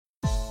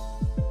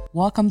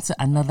Welcome to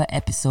another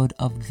episode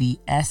of the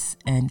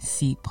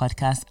SNC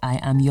podcast. I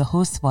am your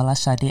host,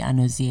 Olalekan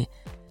Ogunbanwo.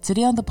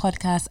 Today on the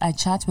podcast, I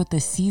chat with the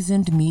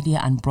seasoned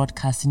media and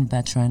broadcasting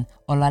veteran,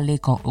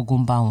 Olalekan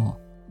Ogunbanwo.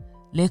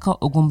 Eko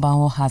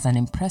Ogunbanwo has an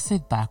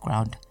impressive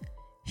background.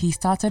 He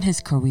started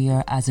his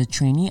career as a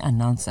trainee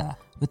announcer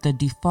with the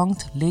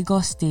defunct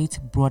Lagos State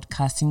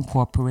Broadcasting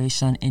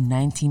Corporation in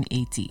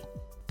 1980.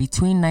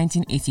 Between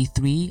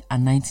 1983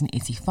 and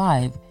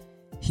 1985,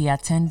 he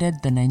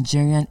attended the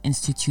Nigerian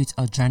Institute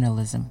of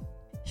Journalism.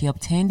 He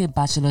obtained a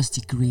bachelor's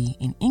degree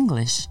in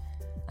English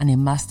and a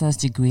master's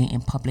degree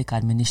in public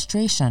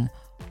administration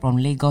from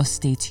Lagos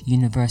State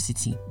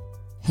University.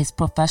 His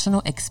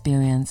professional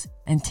experience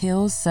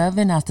entails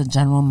serving as the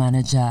general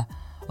manager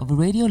of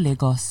Radio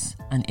Lagos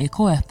and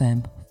Eko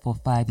FM for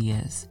 5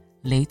 years.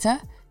 Later,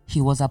 he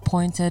was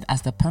appointed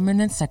as the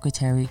permanent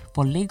secretary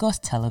for Lagos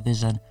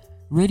Television,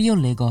 Radio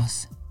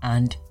Lagos,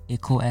 and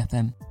Eko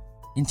FM.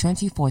 In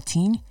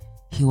 2014,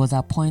 he was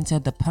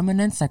appointed the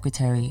permanent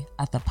secretary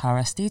at the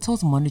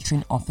Parastatals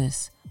Monitoring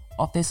Office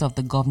of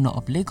the Governor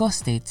of Lagos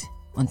State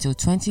until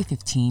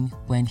 2015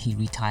 when he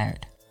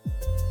retired.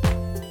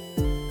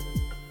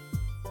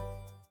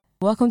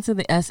 Welcome to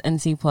the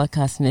SNC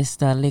podcast,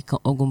 Mr. Olalekan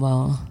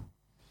Ogunbanwo.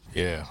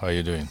 Yeah, how are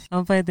you doing?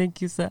 I'm fine,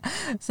 thank you, sir.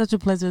 Such a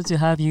pleasure to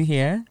have you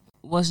here.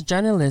 Was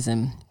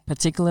journalism,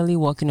 particularly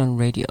working on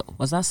radio,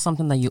 was that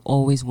something that you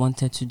always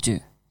wanted to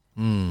do?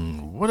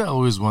 What I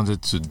always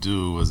wanted to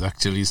do was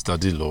actually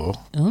study law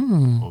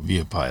or be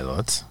a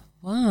pilot.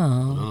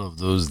 Wow. But all of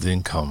those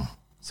didn't come.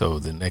 So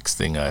the next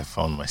thing I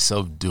found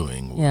myself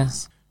doing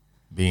was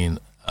being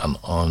an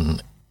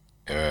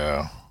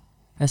on-air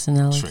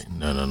personality.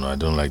 No, I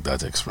don't like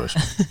that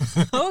expression.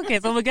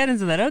 Okay, so we'll get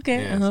into that.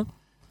 Okay. Yes.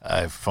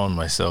 I found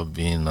myself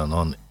being an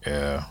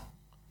on-air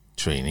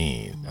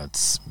trainee.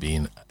 That's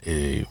being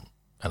an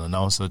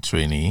announcer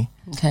trainee.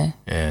 Okay.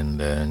 And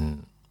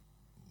then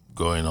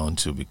going on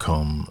to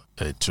become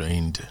a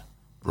trained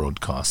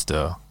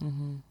broadcaster,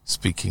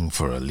 speaking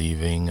for a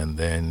living, and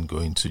then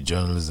going to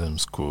journalism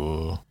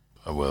school.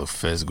 Well,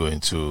 first going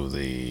to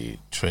the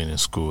training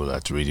school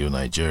at Radio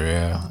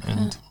Nigeria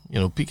and,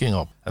 picking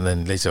up. And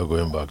then later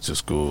going back to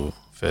school,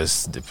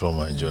 first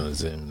diploma in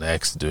journalism,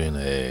 next doing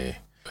a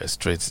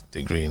straight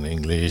degree in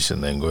English,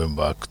 and then going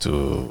back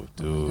to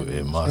do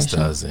a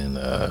master's in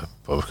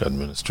public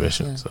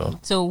administration. Yeah.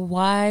 So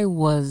why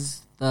was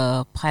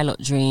the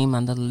pilot dream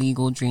and the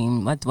legal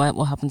dream,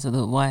 what happened to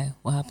the why?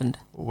 What happened?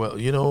 Well,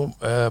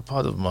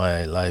 part of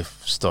my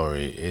life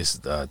story is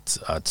that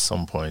at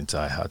some point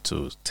I had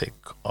to take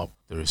up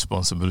the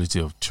responsibility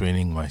of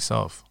training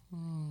myself.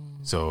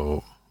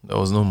 So there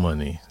was no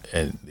money,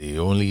 and the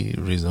only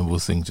reasonable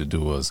thing to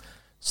do was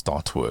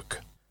start work.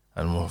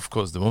 And of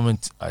course, the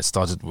moment I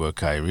started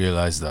work, I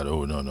realized that,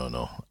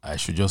 no, I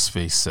should just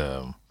face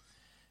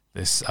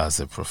this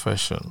as a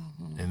profession.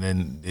 And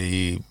then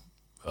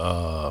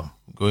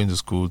going to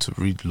school to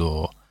read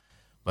law,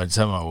 by the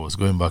time I was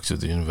going back to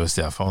the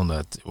university, I found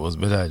that it was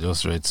better I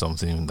just read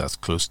something that's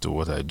close to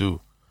what I do.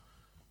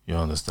 You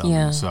understand?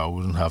 Yeah. So I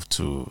wouldn't have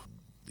to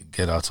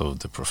get out of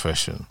the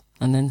profession.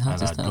 And then have and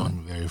to I'd start.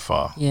 gone very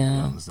far. Yeah.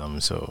 You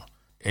understand? So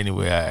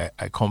anyway,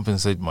 I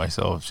compensate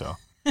myself,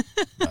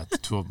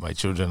 that two of my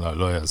children are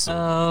lawyers. So.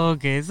 Oh,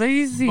 okay. So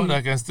you see. But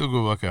I can still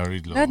go back and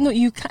read law. No,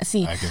 you can't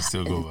see. I can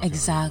still go back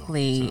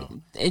exactly. and read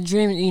law, so. A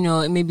dream,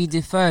 it may be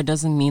deferred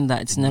doesn't mean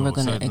that it's never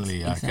going to...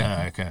 Certainly,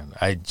 I can.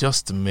 I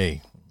just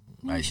may.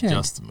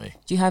 Just may.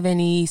 Do you have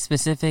any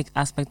specific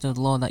aspect of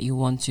law that you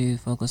want to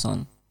focus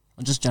on?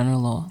 Or just general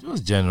law?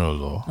 Just general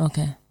law.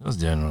 Okay. Just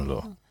general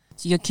law.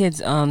 So your kids,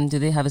 do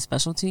they have a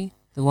specialty?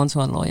 The ones who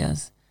are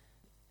lawyers?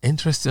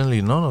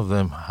 Interestingly, none of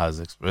them has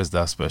expressed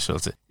that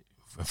specialty.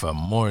 If I'm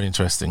more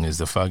interesting is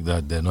the fact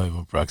that they're not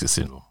even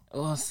practicing law.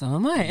 Oh, so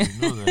am I.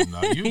 You know them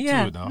now. You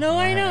yeah. too now. No,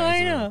 I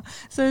know.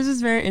 So it's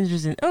just very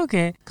interesting.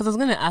 Okay. Because I was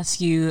going to ask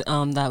you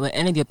that were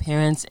any of your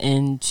parents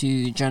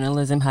into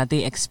journalism, had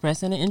they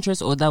expressed any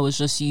interest, or that was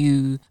just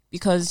you?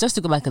 Because just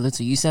to go back a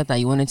little, you said that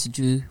you wanted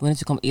to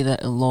become either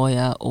a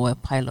lawyer or a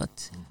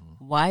pilot.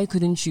 Why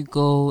couldn't you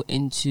go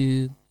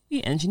into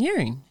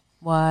engineering?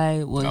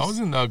 I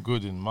wasn't that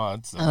good in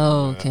maths.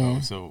 Oh,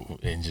 okay. So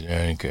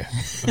engineering.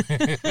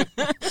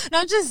 No,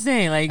 I'm just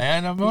saying,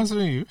 and I'm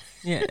answering you.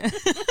 Yeah.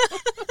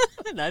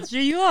 That's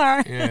where you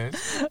are.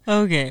 Yes.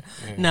 Okay.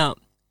 Yeah. Now,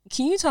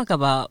 can you talk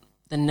about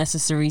the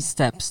necessary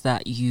steps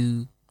that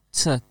you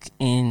took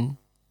in,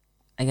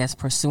 I guess,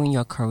 pursuing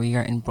your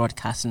career in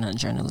broadcasting and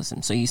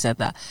journalism? So you said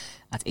that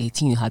at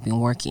 18 you had been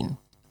working.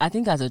 I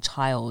think as a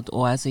child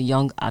or as a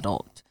young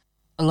adult,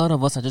 a lot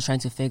of us are just trying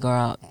to figure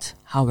out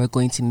how we're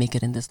going to make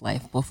it in this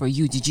life. But for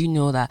you, did you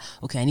know that,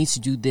 okay, I need to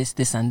do this,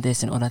 this, and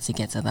this in order to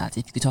get to that?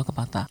 If you could talk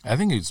about that. I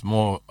think it's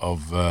more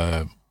of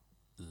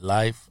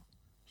life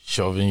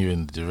shoving you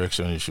in the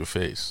direction you should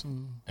face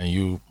and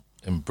you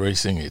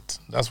embracing it.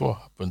 That's what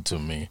happened to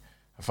me.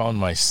 I found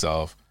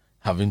myself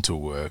having to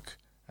work.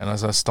 And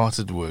as I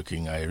started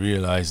working, I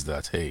realized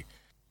that, hey,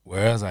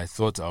 whereas I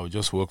thought I would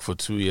just work for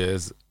 2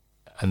 years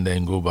and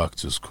then go back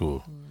to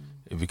school,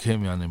 it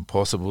became an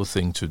impossible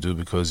thing to do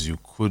because you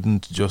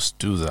couldn't just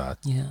do that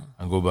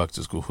and go back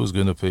to school. Who's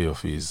going to pay your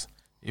fees?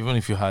 Even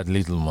if you had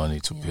little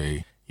money to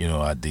pay,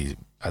 at the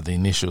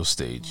initial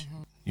stage,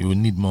 you would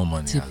need more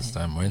money as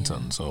time went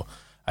on. So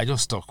I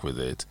just stuck with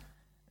it.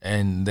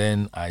 And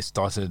then I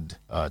started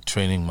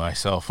training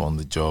myself on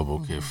the job.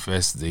 Okay,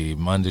 first the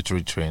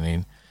mandatory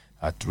training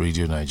at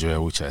Radio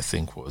Nigeria, which I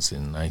think was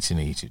in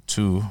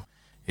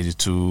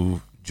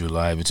 1982,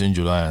 July, between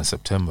July and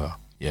September.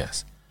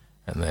 Yes.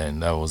 And then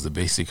that was the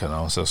basic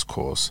announcers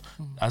course.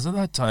 As at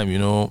that time,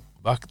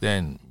 back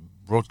then,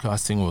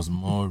 broadcasting was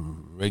more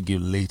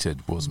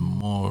regulated, was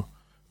more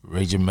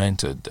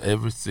regimented.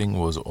 Everything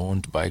was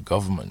owned by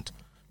government.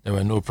 There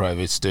were no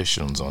private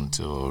stations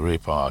until Ray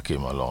Power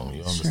came along.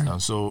 You understand? Sure.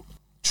 So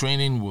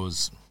training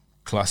was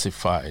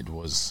classified,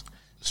 was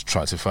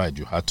stratified.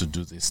 You had to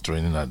do this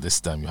training at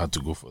this time. You had to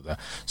go for that.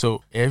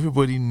 So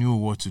everybody knew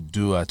what to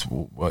do at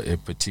a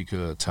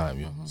particular time.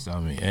 You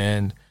understand me?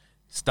 And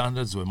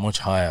standards were much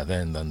higher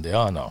then than they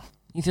are now.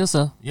 You feel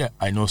so? Yeah,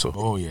 I know so.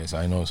 Oh, yes,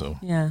 I know so.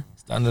 Yeah.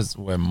 Standards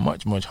were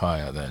much, much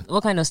higher then.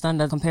 What kind of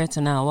standard compared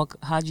to now?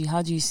 How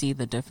do you see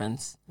the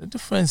difference? The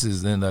difference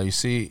is then that you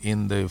see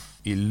in the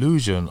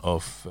illusion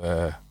of,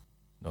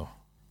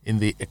 in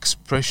the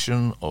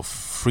expression of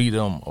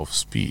freedom of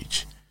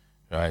speech,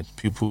 right?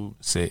 People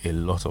say a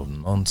lot of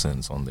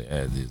nonsense on the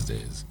air these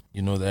days.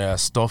 There are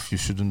stuff you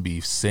shouldn't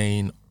be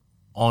saying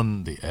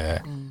on the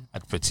air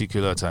at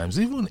particular times.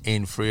 Even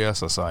in freer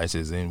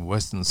societies, in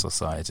Western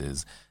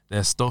societies,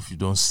 there's stuff you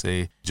don't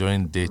say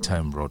during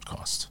daytime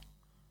broadcast.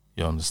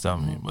 You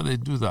understand me? But they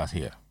do that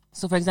here.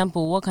 So, for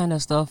example, what kind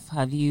of stuff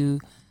have you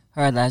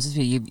heard that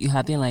you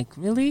have been like,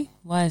 really?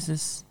 Why is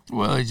this?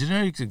 Well, a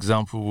generic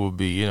example would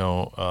be,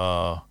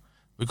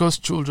 because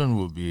children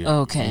will be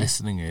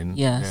listening in,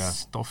 there are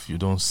stuff you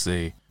don't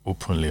say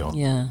openly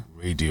on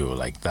radio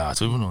like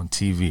that, or even on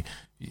TV.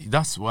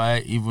 That's why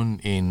even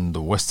in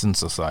the Western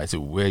society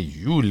where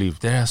you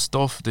live, there are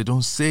stuff they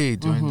don't say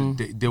during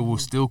the day. They will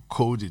still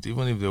code it,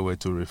 even if they were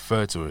to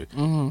refer to it.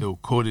 They'll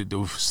code it.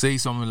 They'll say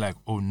something like,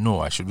 "Oh no,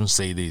 I shouldn't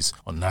say this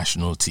on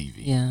national TV."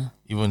 Yeah.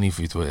 Even if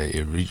it were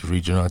a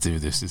regional TV,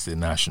 this is a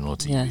national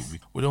TV. Yes.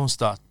 We don't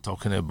start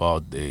talking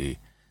about the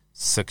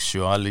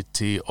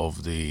sexuality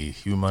of the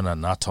human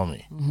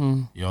anatomy.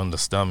 You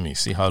understand me?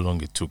 See how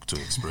long it took to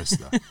express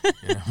that.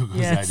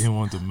 Because I didn't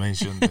want to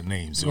mention the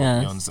names. So you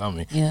understand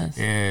me? Yes.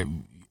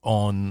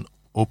 On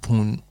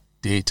open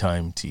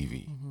daytime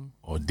TV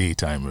or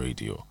daytime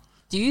radio.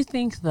 Do you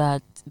think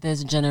that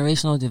there's a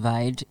generational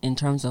divide in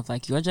terms of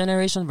like your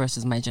generation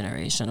versus my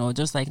generation, or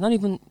just like not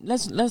even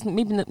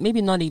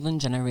maybe not even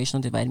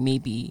generational divide?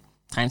 Maybe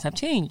times have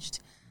changed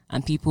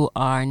and people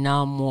are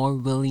now more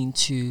willing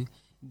to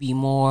be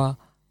more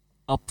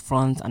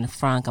upfront and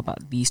frank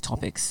about these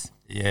topics.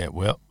 Yeah,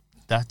 well,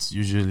 that's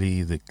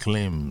usually the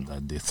claim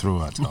that they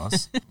throw at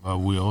us. But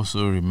we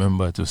also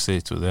remember to say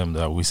to them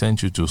that we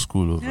sent you to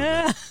school over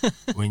there.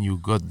 When you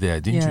got there,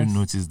 didn't you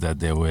notice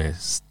that there were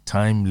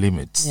time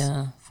limits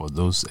for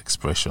those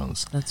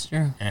expressions? That's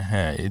true.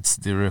 It's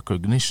the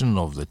recognition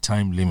of the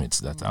time limits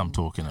that I'm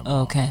talking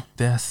about. Okay.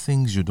 There are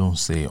things you don't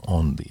say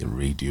on the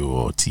radio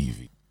or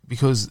TV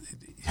because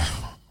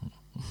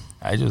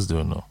I just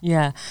don't know.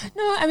 Yeah.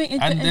 No, I mean...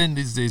 then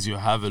these days you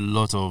have a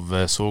lot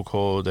of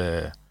so-called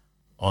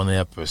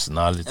on-air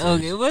personalities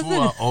who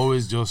are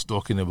always just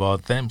talking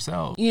about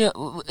themselves. You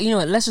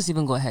know, let's just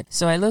even go ahead.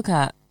 So I look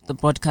at the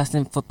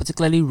broadcasting, for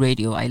particularly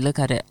radio, I look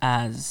at it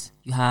as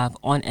you have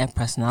on-air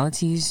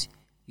personalities,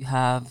 you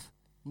have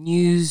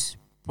news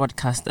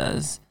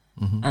broadcasters,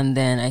 and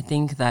then I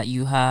think that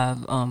you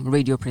have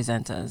radio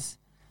presenters.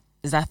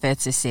 Is that fair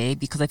to say?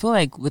 Because I feel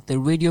like with the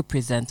radio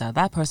presenter,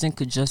 that person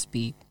could just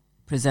be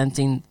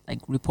presenting, like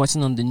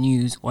reporting on the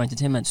news or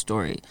entertainment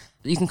story.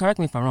 You can correct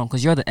me if I'm wrong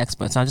because you're the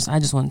expert. So I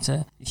just want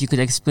to, if you could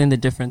explain the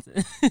difference.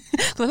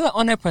 Because a lot of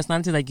on-air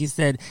personalities, like you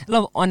said, a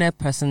lot of on-air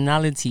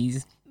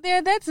personalities,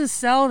 they're there to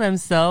sell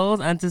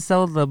themselves and to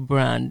sell the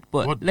brand.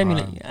 But what let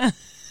brand? me know.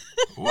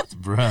 What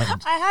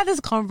brand? I had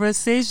this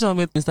conversation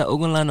with Mr.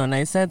 Ogunbanwo and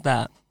I said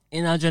that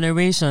in our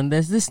generation,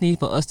 there's this need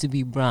for us to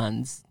be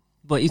brands.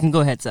 But you can go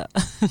ahead, sir.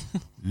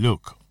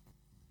 Look,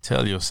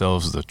 tell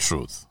yourselves the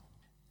truth.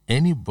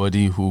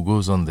 Anybody who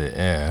goes on the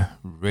air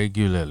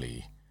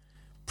regularly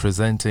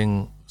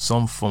presenting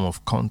some form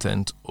of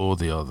content or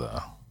the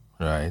other,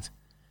 right,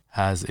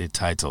 has a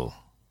title.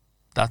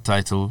 That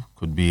title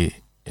could be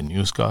a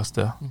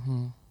newscaster,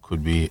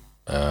 could be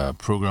a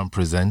program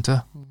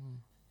presenter.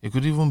 It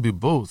could even be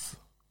both,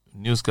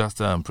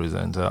 newscaster and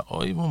presenter,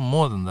 or even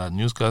more than that,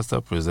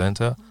 newscaster,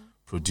 presenter,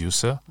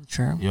 producer.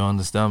 Sure. You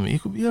understand me?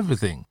 It could be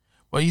everything.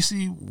 But you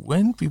see,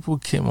 when people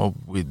came up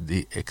with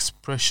the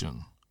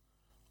expression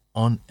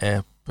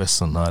on-air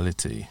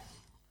personality,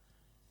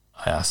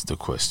 I asked the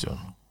question,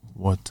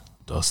 what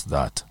does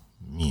that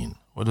mean?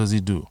 What does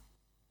he do?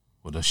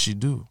 What does she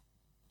do?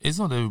 It's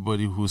not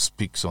everybody who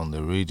speaks on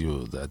the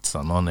radio that's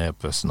an on-air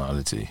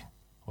personality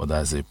or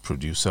that's a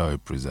producer or a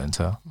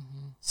presenter.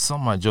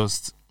 Some are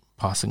just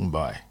passing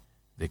by.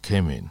 They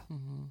came in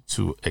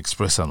to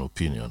express an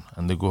opinion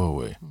and they go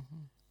away.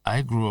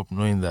 I grew up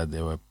knowing that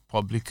there were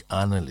public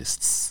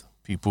analysts,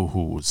 people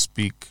who would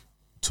speak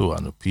to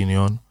an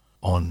opinion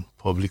on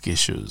public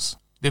issues.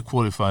 They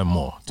qualify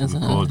more to be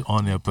called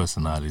on-air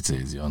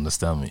personalities, you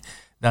understand me,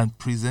 than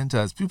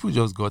presenters. People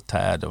just got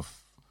tired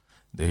of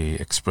the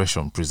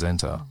expression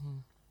presenter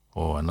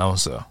or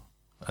announcer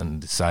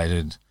and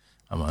decided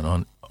I'm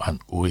an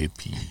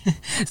OAP.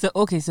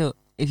 So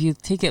if you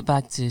take it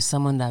back to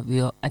someone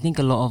that I think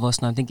a lot of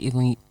us know, I think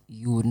even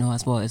you would know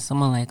as well, is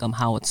someone like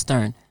Howard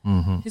Stern.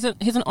 Mm-hmm.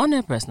 He's an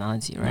on-air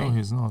personality, right? No,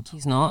 he's not.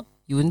 He's not?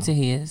 You wouldn't say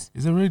he is?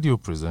 He's a radio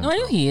presenter. No, I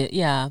know he is,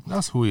 yeah.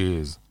 That's who he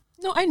is.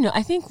 No, I know.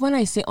 I think when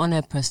I say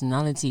on-air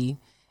personality,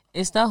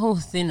 it's that whole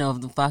thing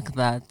of the fact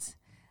that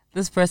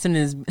this person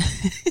is...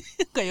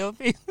 Look at your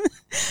face.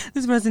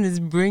 This person is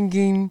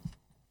bringing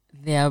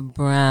their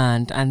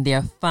brand and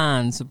their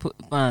fans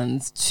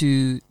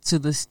to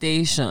the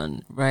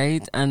station,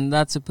 right? And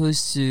that's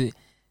supposed to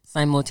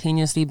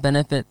simultaneously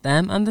benefit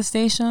them and the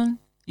station.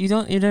 You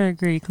don't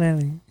agree,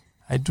 clearly.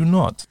 I do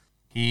not.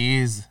 He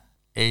is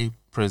a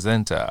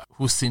presenter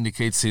who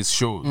syndicates his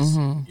shows.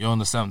 You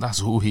understand? That's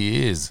who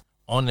he is.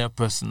 On-air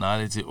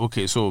personality.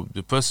 Okay, so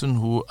the person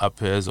who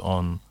appears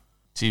on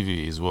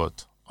TV is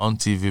what? On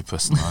TV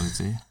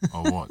personality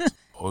or what?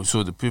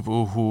 Also, the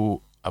people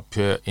who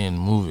appear in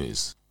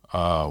movies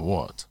are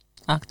what?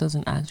 Actors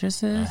and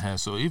actresses.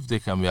 So if they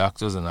can be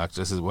actors and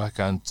actresses, why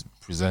can't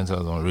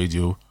presenters on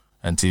radio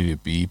and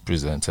TV be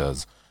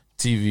presenters?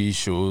 TV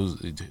shows,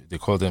 they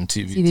call them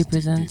TV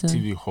presenters.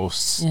 TV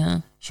hosts,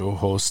 show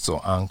hosts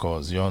or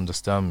anchors. You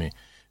understand me?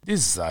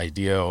 This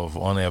idea of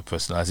on-air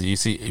personality, you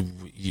see,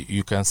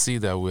 you can see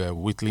that we're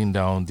whittling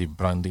down the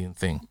branding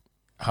thing.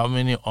 How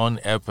many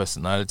on-air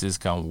personalities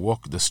can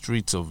walk the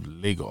streets of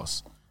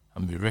Lagos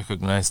and be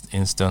recognized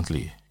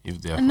instantly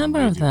if they are a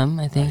number of them,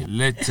 I think.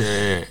 Let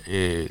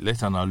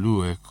an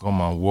Alue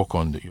come and walk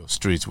on your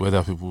street,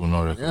 whether people will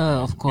not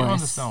recognize. Of course. You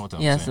understand what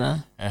I'm saying?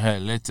 Sir.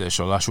 Let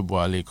Shola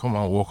Shubuale come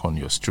and walk on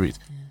your street.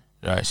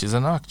 Right? She's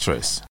an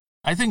actress.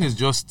 I think it's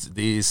just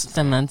this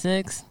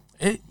semantics.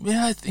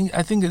 I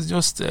think it's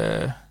just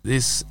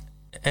this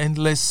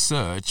endless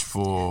search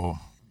for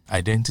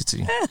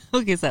identity.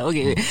 Okay, sir.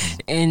 Okay,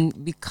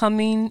 and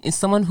is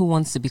someone who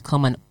wants to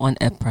become an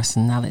on-air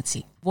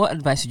personality. What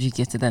advice would you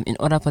give to them in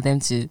order for them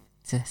to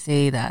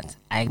say that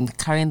I'm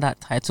carrying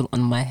that title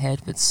on my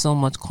head with so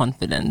much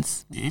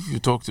confidence? If you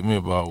talk to me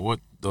about what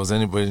does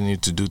anybody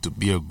need to do to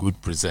be a good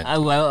presenter, I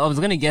was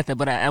going to get there,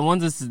 but I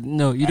want us to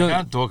know you don't. I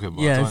can't talk about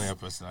on-air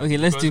personality. Okay,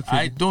 let's do.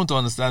 I don't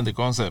understand the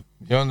concept.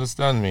 You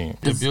understand me?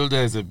 A builder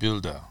is a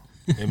builder.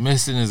 A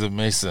mason is a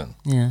mason.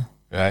 Yeah.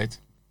 Right.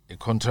 A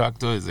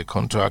contractor is a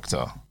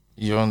contractor.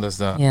 You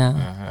understand?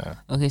 Yeah.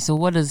 Okay, so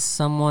what does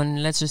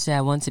someone? Let's just say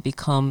I want to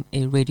become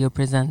a radio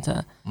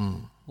presenter.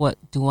 What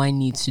do I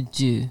need to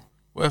do?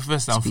 Well,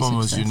 first and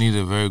foremost, you need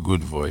a very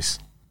good voice,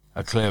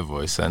 a clear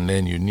voice, and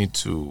then you need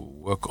to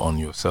work on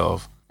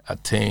yourself,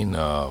 attain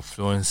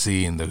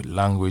fluency in the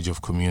language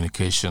of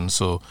communication.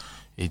 So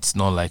it's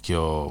not like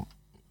you're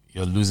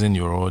losing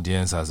your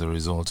audience as a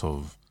result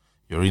of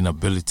your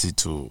inability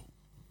to,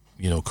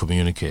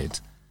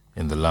 communicate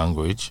in the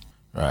language,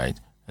 right?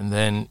 And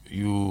then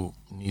you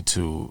need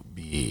to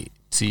be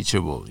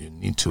teachable. You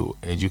need to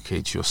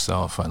educate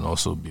yourself and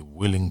also be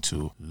willing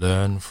to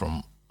learn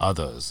from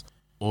others.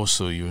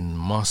 Also, you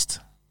must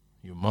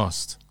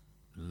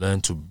learn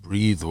to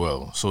breathe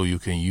well so you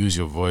can use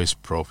your voice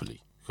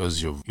properly,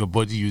 because your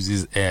body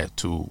uses air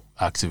to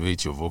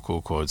activate your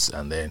vocal cords,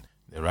 and then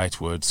the right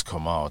words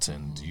come out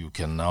and you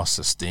can now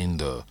sustain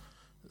the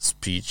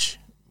speech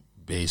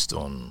based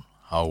on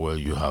how well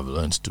you have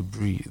learned to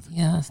breathe.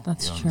 Yes,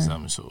 that's true.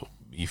 So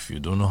if you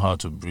don't know how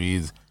to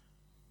breathe,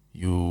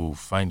 you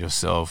find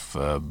yourself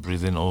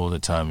breathing all the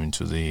time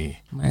into the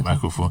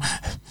microphone.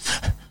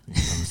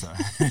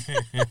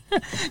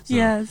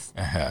 Yes.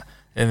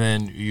 And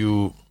then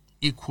you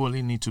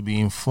equally need to be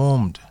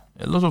informed.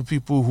 A lot of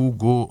people who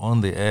go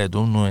on the air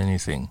don't know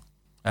anything,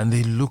 and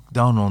they look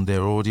down on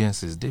their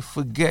audiences. They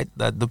forget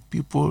that the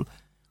people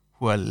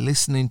who are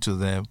listening to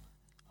them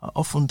are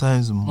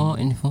oftentimes more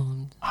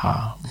informed.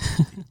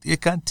 They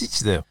can teach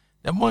them.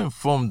 They're more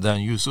informed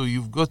than you, so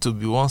you've got to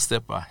be one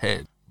step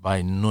ahead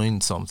by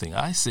knowing something.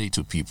 I say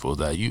to people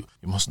that you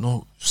must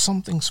know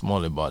something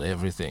small about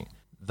everything.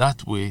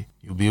 That way,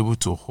 you'll be able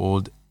to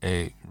hold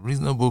a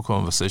reasonable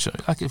conversation,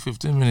 like a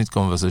 15-minute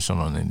conversation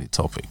on any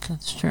topic.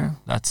 That's true.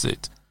 That's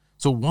it.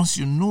 So once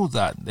you know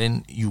that,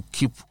 then you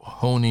keep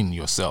honing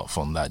yourself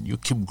on that. You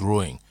keep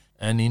growing.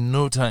 And in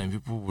no time,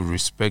 people will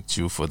respect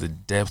you for the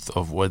depth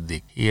of what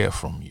they hear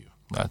from you.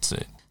 That's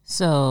it.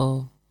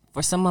 So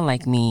for someone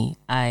like me,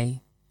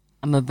 I'm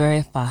a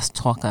very fast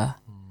talker.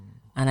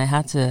 And I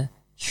had to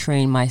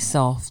train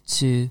myself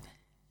to...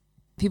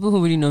 People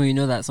who really know me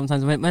know that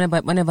sometimes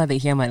whenever they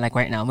hear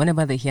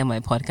whenever they hear my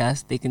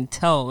podcast, they can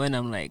tell when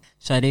I'm like,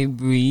 should I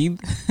breathe?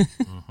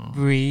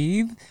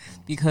 Breathe.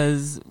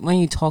 Because when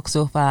you talk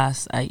so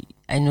fast, I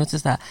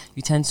notice that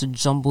you tend to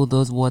jumble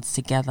those words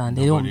together and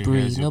they don't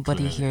breathe.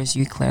 Nobody hears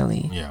you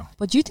clearly. Yeah.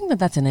 But do you think that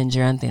that's a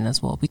Nigerian thing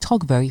as well? We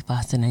talk very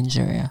fast in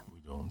Nigeria.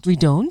 We don't. don't. We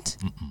don't?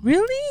 Mm-mm.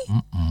 Really?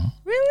 Mm-mm.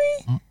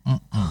 Really?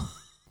 Mm-mm.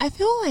 I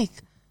feel like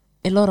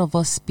a lot of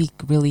us speak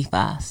really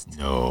fast.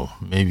 No,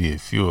 maybe a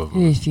few of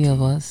Maybe a us. few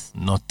of us.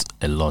 Not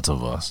a lot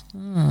of us.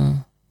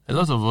 Mm. A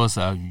lot of us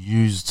are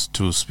used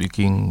to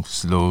speaking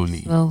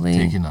slowly,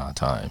 taking our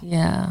time.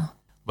 Yeah.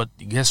 But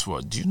guess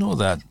what? Do you know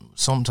that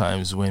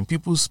sometimes when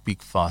people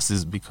speak fast,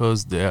 it's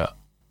because they're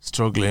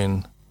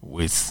struggling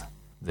with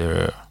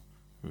their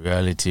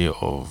reality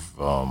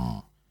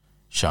of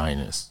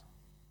shyness.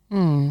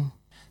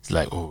 It's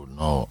like, oh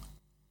no,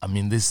 I'm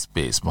in this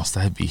space. Must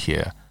I be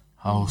here?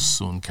 How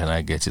soon can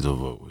I get it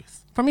over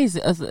with? For me,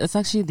 it's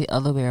actually the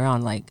other way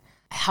around. Like,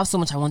 I have so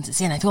much I want to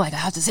say, and I feel like I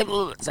have to say,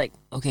 it's like,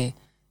 okay,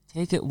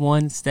 take it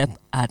one step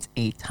at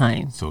a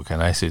time. So can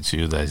I say to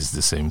you that it's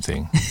the same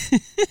thing?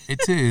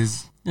 It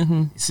is.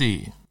 Mm-hmm.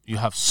 See, you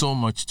have so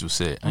much to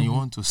say, and you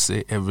want to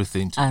say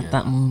everything together. At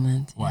that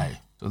moment. Why?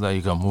 So that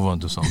you can move on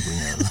to something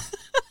else.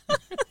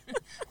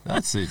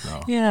 That's it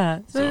now. Yeah.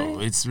 So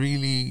it's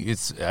really,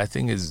 I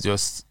think it's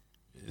just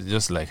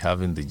like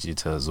having the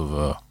jitters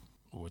over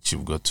what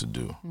you've got to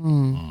do.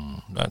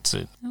 That's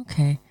it.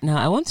 Okay. Now,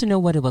 I want to know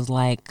what it was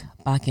like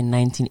back in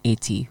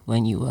 1980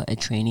 when you were a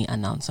trainee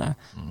announcer.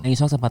 And you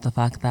talked about the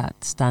fact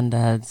that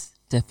standards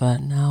differ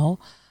now.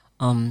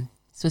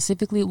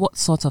 Specifically, what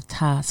sorts of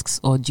tasks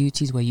or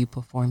duties were you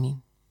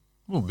performing?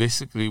 Well,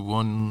 basically,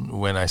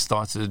 when I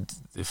started,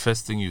 the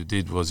first thing you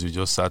did was you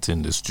just sat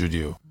in the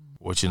studio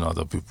watching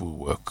other people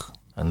work.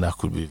 And that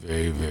could be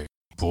very, very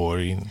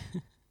boring,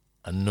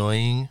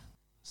 annoying,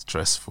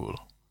 stressful.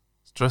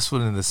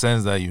 Stressful in the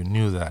sense that you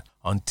knew that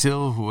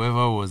until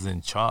whoever was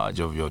in charge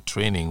of your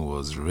training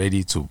was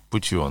ready to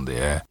put you on the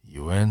air,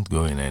 you weren't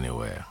going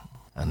anywhere.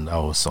 And that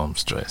was some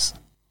stress.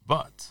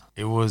 But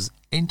it was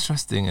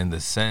interesting in the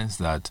sense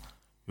that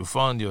you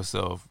found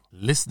yourself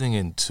listening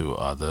into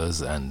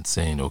others and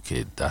saying,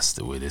 okay, that's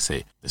the way they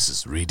say, this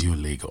is Radio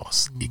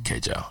Lagos,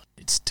 Ikeja.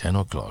 It's 10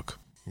 o'clock.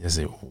 You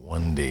say,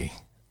 one day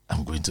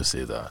I'm going to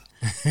say that.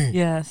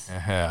 Yes.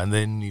 And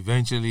then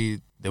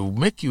eventually they will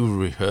make you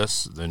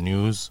rehearse the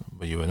news,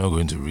 but you were not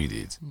going to read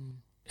it.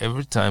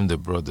 Every time they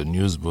brought the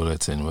news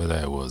bulletin, whether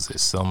it was a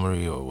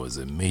summary or was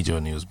a major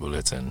news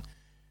bulletin,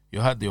 you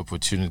had the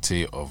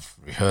opportunity of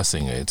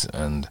rehearsing it,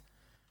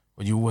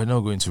 but you were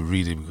not going to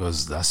read it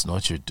because that's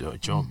not your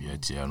job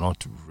yet. You're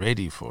not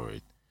ready for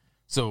it.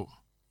 So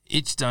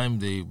each time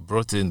they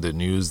brought in the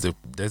news, the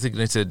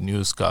designated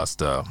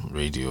newscaster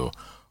radio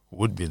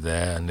would be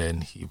there, and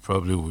then he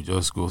probably would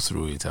just go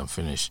through it and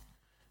finish.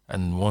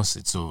 And once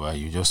it's over,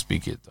 you just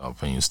pick it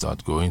up and you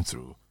start going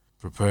through,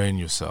 preparing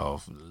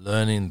yourself,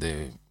 learning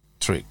the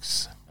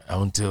tricks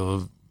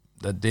until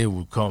that day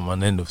will come,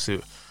 and then they'll say,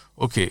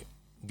 okay,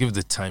 give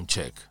the time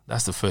check.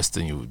 That's the first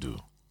thing you will do.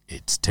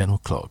 It's 10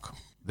 o'clock.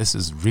 This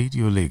is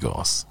Radio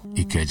Lagos,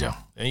 Ikeja.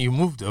 And you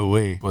moved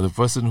away for the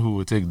person who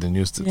will take the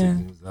news to take the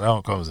news. And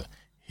now comes,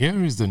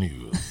 here is the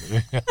news.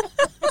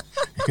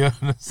 You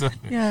understand?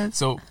 Yes.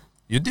 So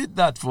you did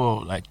that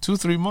for like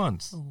 2-3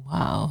 months. Oh,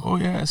 wow. Oh,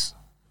 yes.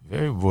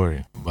 Very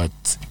boring.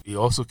 But it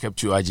also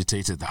kept you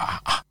agitated.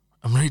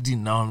 I'm ready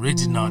now.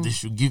 They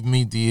should give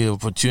me the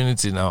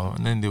opportunity now.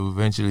 And then they will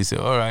eventually say,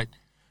 all right,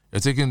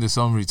 you're taking the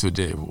summary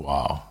today.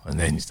 Wow. And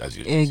then you start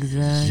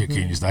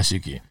shaking. You start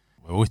shaking.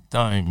 But with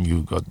time,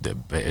 you got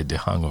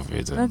the hang of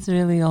it. That's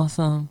really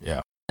awesome.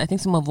 Yeah. I think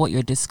some of what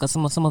you're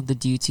discussing, some of the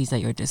duties that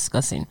you're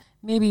discussing,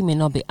 maybe may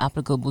not be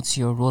applicable to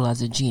your role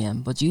as a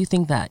GM, but do you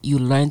think that you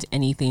learned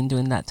anything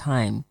during that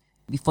time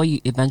before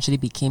you eventually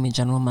became a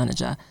general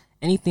manager?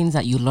 Any things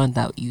that you learned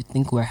that you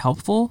think were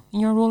helpful in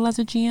your role as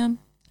a GM?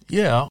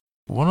 Yeah.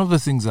 One of the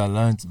things I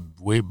learned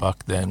way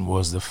back then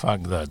was the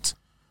fact that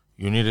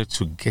you needed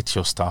to get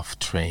your staff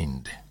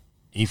trained.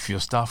 If your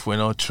staff were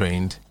not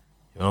trained,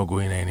 you're not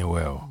going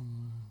anywhere.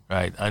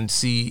 Right? And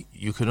see,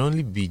 you can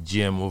only be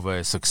GM over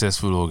a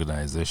successful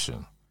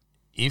organization.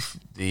 If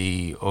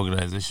the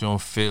organization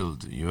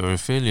failed, you're a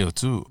failure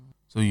too.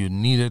 So you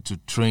needed to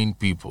train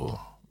people.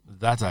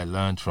 That I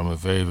learned from a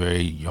very,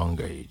 very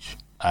young age.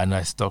 And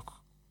I stuck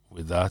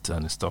with that,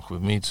 and it stuck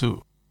with me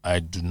too.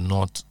 I do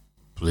not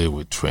play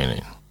with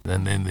training.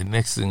 And then the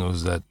next thing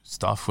was that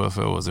staff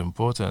welfare was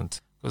important,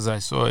 because I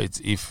saw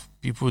it. If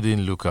people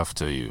didn't look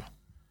after you,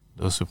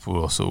 those people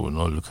also will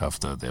not look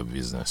after their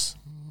business.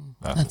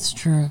 That's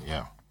true.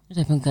 Yeah.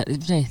 I think that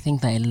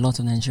a lot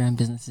of Nigerian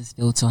businesses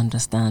fail to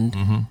understand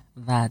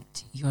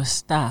that your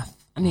staff,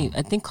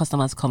 I think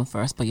customers come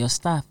first, but your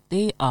staff,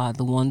 they are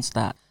the ones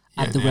that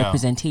are the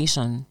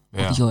representation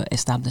of your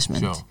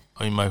establishment. Sure.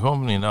 In my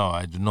company now,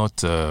 I do not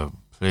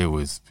play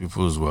with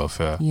people's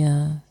welfare.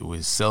 Yeah.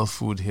 We sell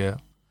food here.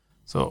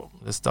 So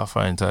the staff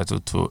are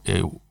entitled to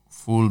a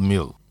full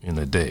meal in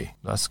a day.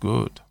 That's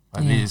good.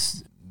 At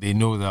least they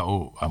know that,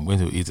 I'm going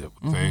to eat a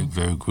very,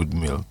 very good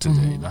meal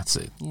today. That's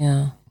it.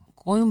 Yeah.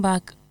 Going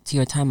back to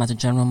your time as a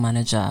general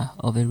manager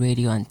of a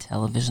radio and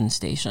television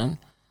station,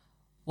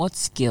 what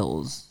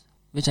skills,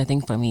 which I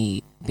think for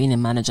me, being a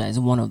manager is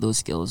one of those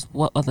skills,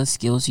 what other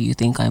skills do you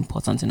think are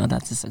important in order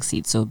to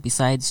succeed? So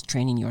besides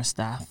training your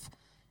staff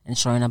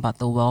ensuring about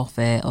the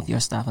welfare of your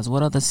staff? As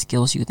what are the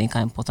skills you think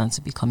are important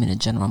to becoming a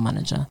general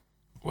manager?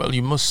 Well,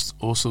 you must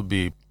also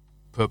be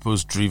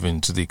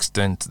purpose-driven to the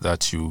extent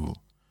that you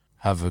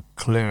have a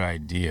clear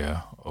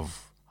idea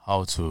of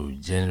how to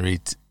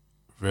generate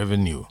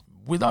revenue.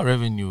 Without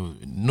revenue,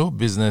 no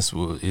business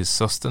is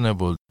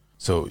sustainable.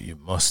 So you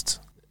must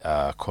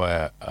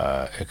acquire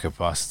a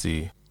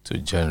capacity to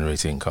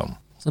generate income.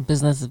 So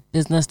business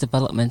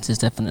development is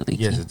definitely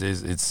key. Yes, it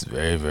is. It's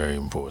very, very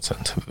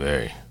important.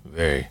 Very,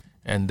 very.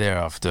 And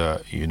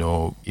thereafter,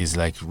 it's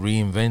like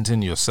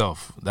reinventing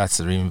yourself. That's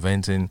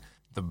reinventing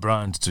the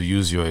brand, to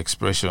use your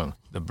expression,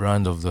 the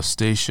brand of the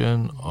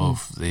station,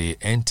 of the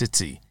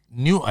entity.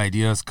 New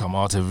ideas come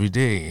out every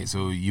day.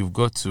 So you've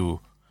got to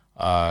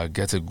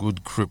get a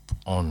good grip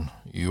on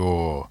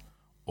your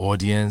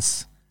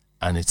audience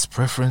and its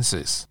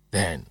preferences.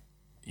 Then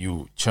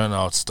you churn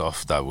out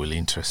stuff that will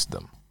interest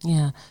them.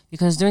 Yeah,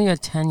 because during your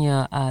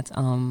tenure at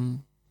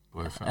Eko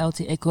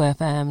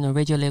FM,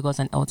 Radio Lagos,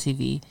 and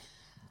LTV,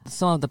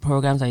 some of the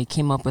programs that you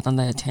came up with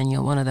under your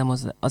tenure, one of them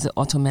was it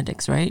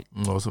Automedics, right?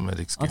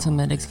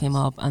 Automedics came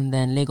up, and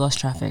then Lagos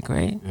Traffic,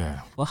 right?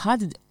 Yeah. Well, how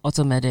did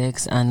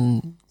Automedics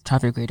and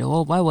Traffic Radio,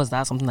 well, why was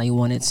that something that you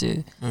wanted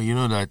to? No, you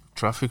know that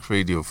Traffic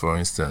Radio, for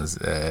instance,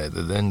 the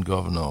then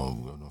Governor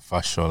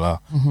Fashola,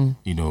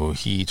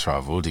 he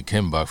traveled. He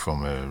came back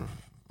from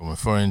a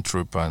foreign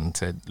trip and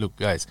said, "Look,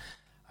 guys,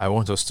 I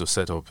want us to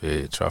set up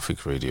a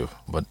traffic radio,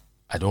 but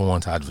I don't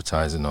want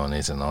advertising on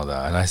it and all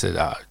that." And I said,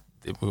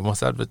 we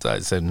must advertise.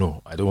 He said,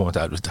 "No, I don't want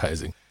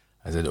advertising."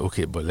 I said,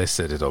 "Okay, but let's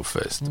set it up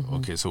first."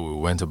 Okay, so we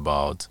went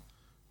about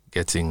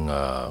getting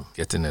a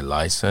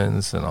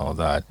license and all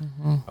that,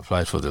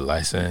 applied for the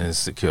license,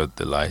 secured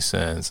the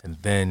license, and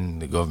then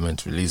the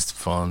government released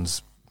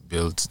funds,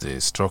 built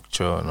the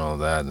structure and all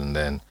that, and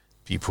then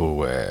people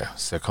were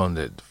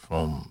seconded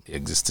from the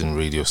existing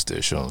radio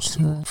stations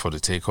for the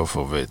takeoff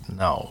of it.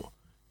 Now,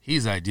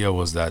 his idea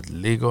was that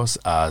Lagos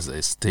as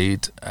a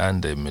state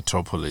and a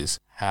metropolis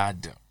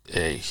had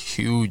a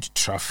huge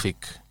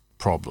traffic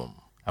problem,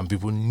 and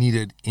people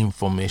needed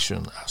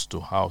information as to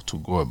how to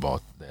go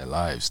about their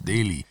lives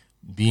daily,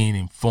 being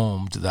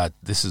informed that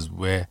this is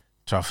where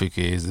traffic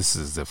is, this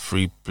is the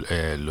free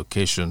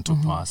location to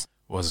pass,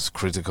 was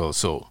critical.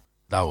 So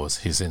that was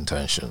his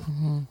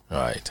intention,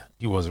 right?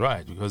 He was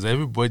right, because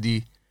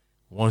everybody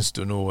wants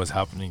to know what's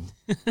happening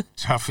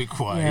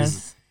traffic-wise.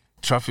 Yes.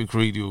 Traffic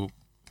radio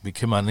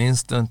became an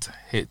instant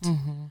hit.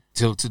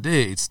 Till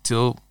today, it's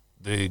still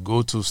the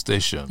go-to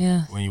station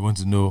when you want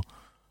to know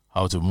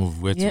how to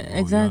move, where to go.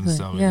 Exactly. You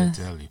understand what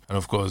they tell you. And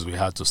of course, we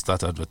had to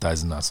start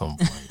advertising at some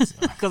point.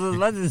 Because I was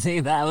about to say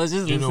that. I was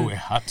just we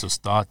had to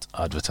start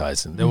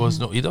advertising. There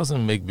was it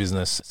doesn't make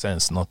business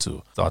sense not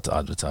to start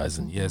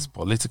advertising. Yes,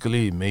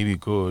 politically it may be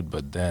good,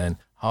 but then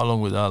how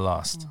long will that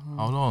last?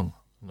 How long?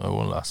 No, it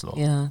won't last long.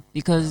 Yeah,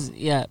 because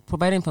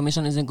providing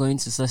information isn't going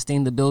to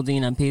sustain the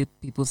building and pay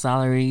people's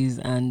salaries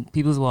and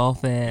people's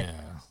welfare.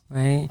 Yeah.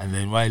 Right? And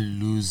then why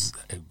lose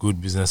a good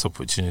business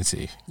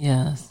opportunity?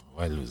 Yes.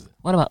 Why lose it?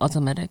 What about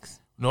Automedics?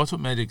 No,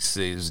 Automedics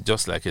is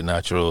just like a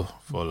natural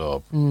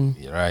follow-up,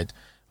 right?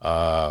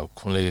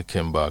 Kunle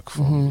came back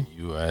from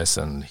the US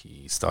and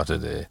he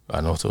started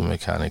an auto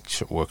mechanic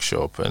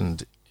workshop,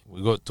 and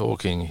we got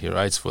talking. He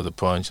writes for The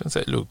Punch and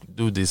said, "Look,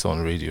 do this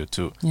on radio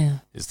too." Yeah.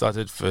 He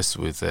started first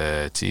with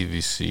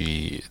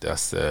TVC,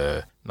 that's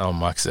now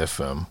Max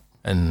FM,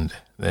 and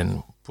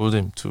then pulled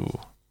him to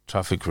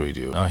Traffic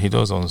Radio. Now he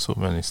does on so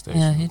many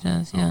stations. Yeah, he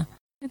does. So. Yeah.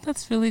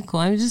 That's really cool.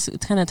 I'm just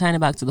kind of tying it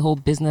back to the whole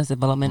business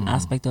development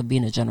aspect of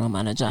being a general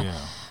manager. Yeah.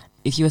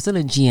 If you were still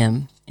a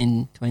GM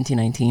in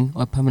 2019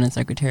 or permanent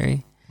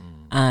secretary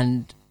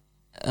and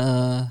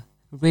a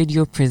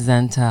radio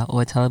presenter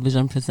or a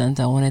television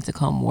presenter wanted to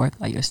come work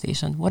at your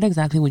station, what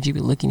exactly would you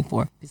be looking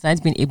for? Besides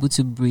being able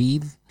to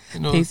breathe,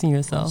 pacing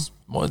yourself?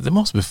 They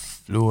must be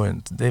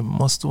fluent. They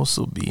must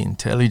also be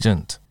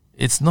intelligent.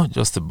 It's not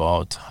just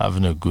about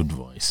having a good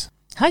voice.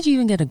 How do you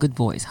even get a good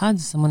voice? How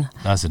does someone...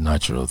 That's a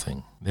natural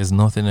thing. There's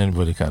nothing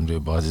anybody can do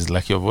about it. It's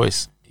like your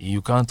voice.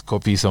 You can't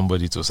copy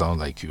somebody to sound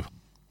like you.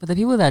 But the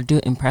people that do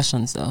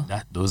impressions, though...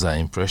 Those are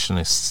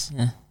impressionists.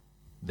 Yeah.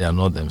 They are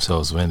not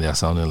themselves when they are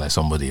sounding like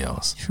somebody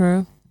else.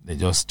 True. They're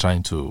just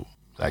trying to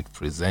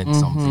present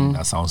something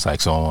that sounds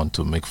like someone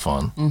to make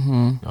fun.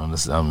 You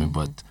understand me?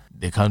 But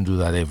they can't do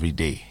that every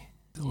day.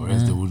 Or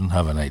else they wouldn't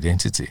have an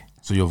identity.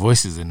 So your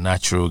voice is a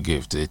natural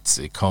gift.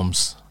 It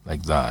comes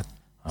like that.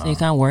 So you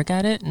can't work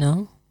at it?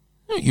 No?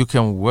 You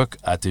can work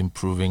at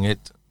improving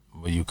it,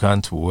 but you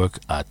can't work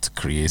at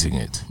creating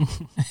it.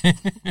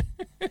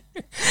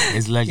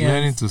 It's like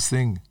learning to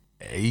sing.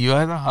 You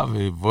either have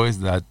a voice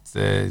that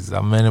is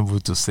amenable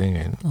to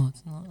singing,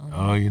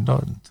 or you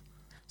don't.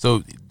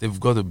 So they've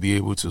got to be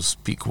able to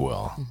speak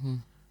well,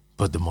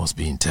 but they must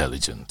be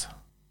intelligent.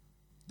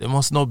 They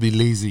must not be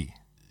lazy.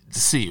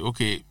 See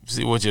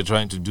what you're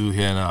trying to do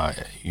here now.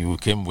 You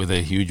came with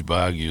a huge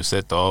bag, you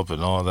set up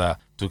and all that.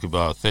 Took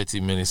about 30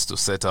 minutes to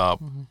set up.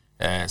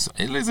 So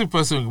a lazy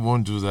person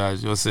won't do that.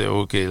 Just say,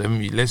 okay,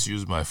 let's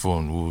use my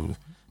phone.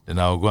 Then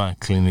I'll go and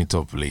clean it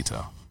up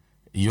later.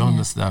 You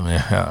understand me?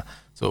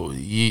 So So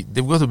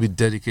they've got to be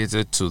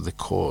dedicated to the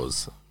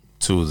cause,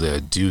 to their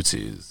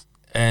duties.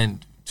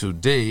 And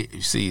today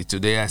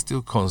I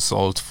still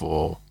consult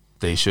for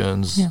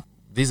stations. Yeah.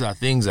 These are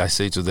things I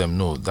say to them,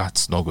 no,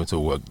 that's not going to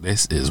work.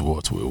 This is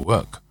what will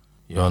work.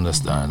 You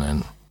understand?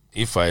 And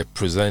if I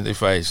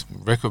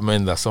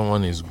recommend that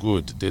someone is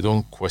good, they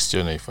don't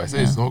question it. If I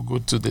say it's not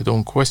good too, they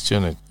don't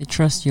question it. They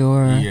trust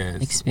your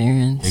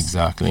experience.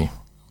 Exactly.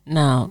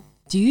 Now,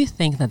 do you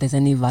think that there's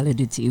any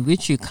validity,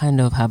 which you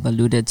kind of have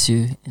alluded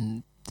to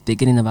in the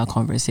beginning of our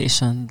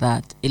conversation,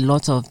 that a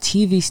lot of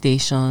TV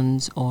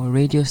stations or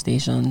radio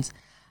stations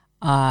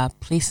are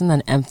placing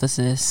an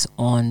emphasis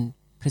on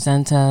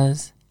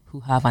presenters who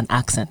have an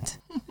accent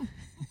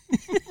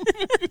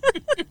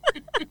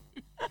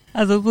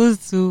as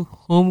opposed to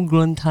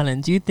homegrown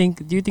talent? Do you think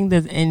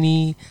there's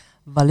any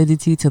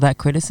validity to that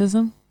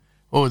criticism?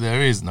 Oh,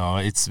 there is now.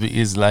 It's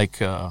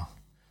like a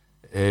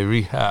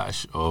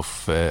rehash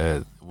of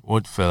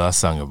what Fela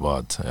sang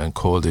about and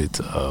called it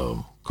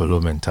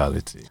colonial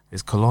mentality.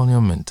 It's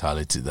colonial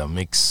mentality that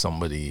makes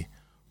somebody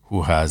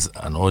who has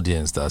an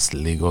audience that's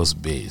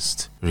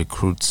Lagos-based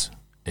recruit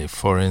a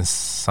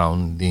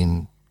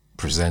foreign-sounding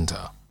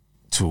presenter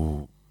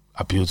to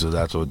appeal to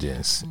that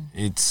audience.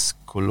 It's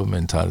colonial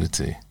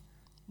mentality.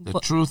 The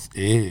truth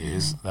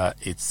is that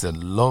it's a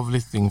lovely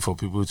thing for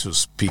people to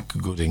speak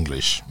good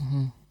English.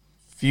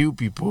 Few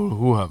people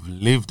who have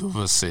lived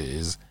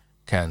overseas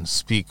can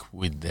speak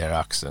with their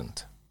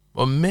accent.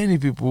 But many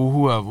people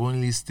who have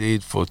only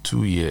stayed for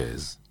 2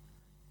 years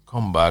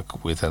come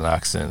back with an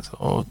accent.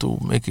 Or to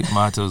make it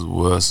matters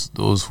worse,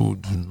 those who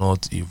do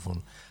not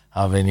even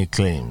have any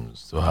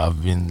claims to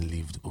have been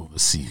lived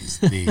overseas,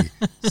 they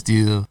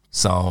still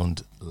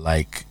sound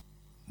like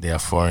they are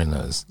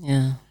foreigners.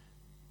 Yeah.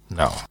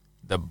 Now,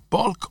 the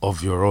bulk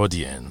of your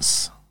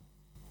audience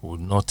will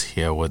not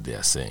hear what they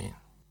are saying.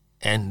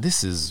 And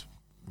this is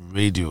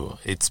radio,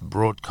 it's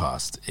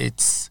broadcast.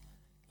 It's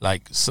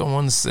like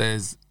someone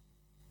says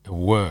a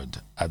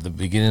word at the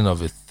beginning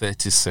of a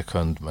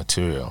 30-second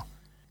material,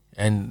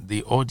 and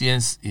the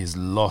audience is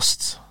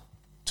lost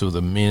to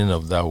the meaning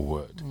of that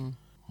word.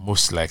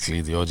 Most likely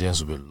the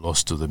audience will be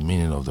lost to the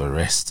meaning of the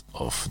rest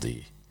of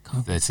the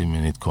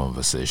 30-minute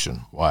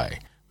conversation. Why?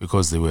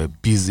 Because they were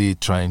busy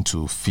trying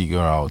to figure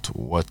out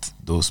what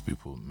those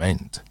people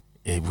meant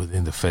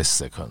within the first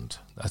second.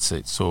 That's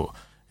it. So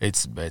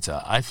it's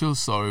better. I feel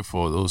sorry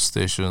for those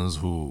stations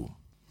who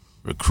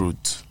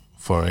recruit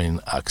foreign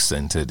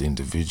accented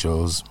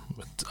individuals,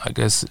 but I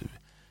guess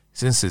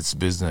since it's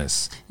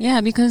business,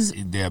 because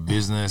their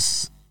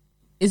business.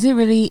 Is it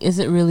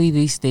really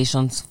these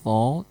stations'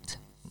 fault?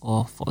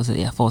 Or fault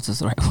is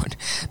the right word,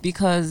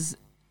 because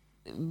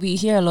we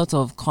hear a lot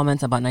of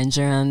comments about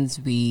Nigerians.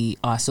 We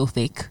are so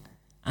fake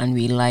and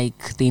we like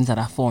things that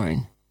are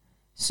foreign.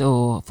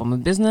 So from a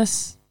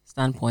business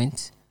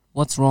standpoint,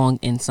 what's wrong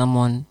in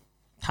someone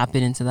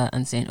tapping into that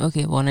and saying,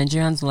 okay, well,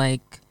 Nigerians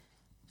like,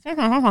 and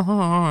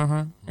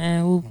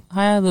we'll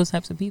hire those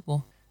types of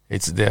people?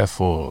 It's their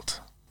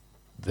fault.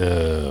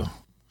 The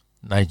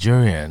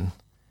Nigerian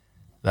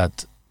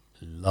that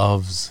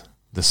loves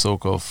the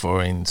so-called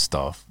foreign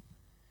stuff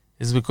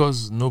is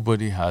because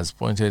nobody has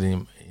pointed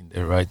him in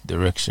the right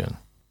direction.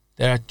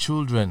 There are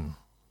children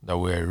that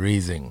we're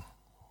raising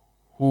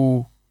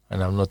who,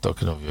 and I'm not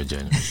talking of your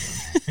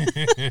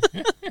generation,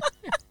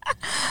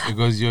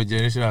 because your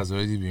generation has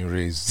already been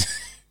raised.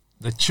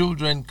 The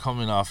children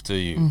coming after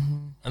you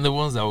and the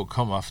ones that will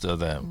come after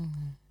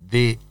them,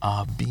 they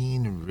are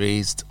being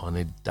raised on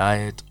a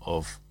diet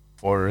of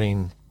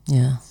foreign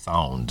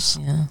sounds.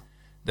 Yeah.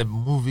 The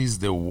movies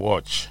they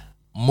watch,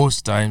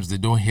 most times they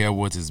don't hear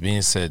what is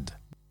being said.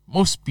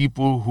 Most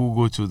people who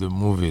go to the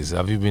movies,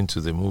 have you been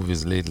to the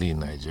movies lately in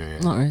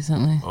Nigeria? Not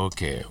recently.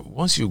 Okay.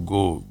 Once you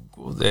go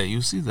there,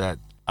 you see that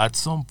at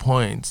some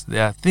point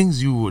there are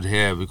things you would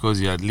hear because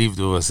you had lived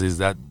overseas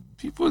that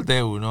people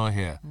there will not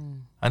hear.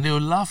 And they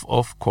will laugh,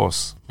 of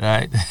course,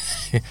 right?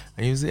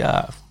 And you say,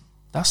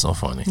 that's not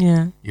funny.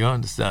 Yeah. You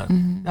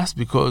understand? That's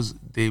because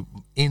they,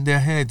 in their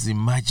heads,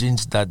 imagined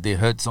that they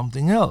heard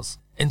something else.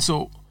 And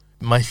so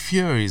my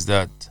fear is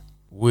that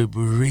we'll be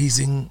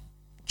raising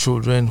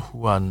children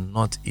who are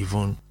not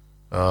even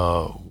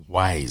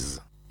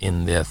wise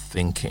in their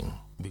thinking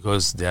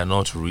because they are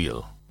not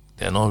real.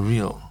 They're not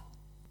real.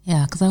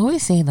 Yeah, because I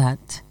always say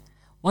that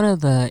one of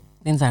the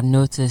things I've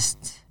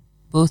noticed,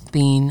 both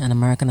being an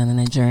American and a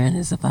Nigerian,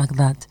 is the fact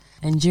that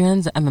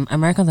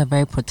Americans are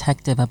very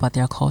protective about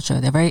their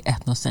culture. They're very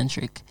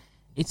ethnocentric.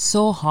 It's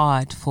so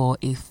hard for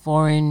a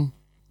foreign,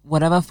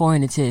 whatever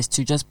foreign it is,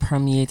 to just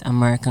permeate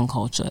American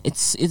culture.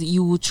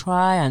 You will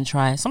try and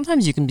try.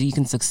 Sometimes you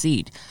can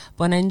succeed,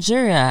 but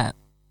Nigeria,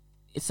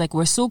 it's like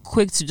we're so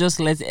quick to just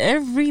let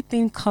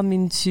everything come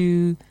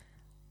into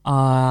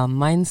our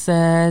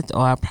mindset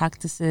or our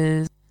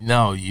practices.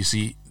 Now, you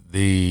see,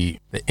 the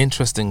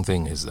interesting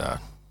thing is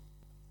that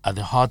at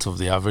the heart of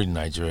the average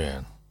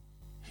Nigerian,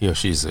 he or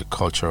she is a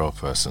cultural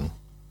person.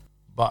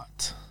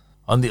 But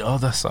on the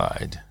other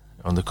side,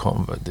 on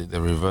the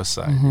reverse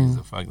side, is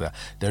the fact that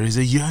there is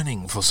a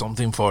yearning for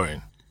something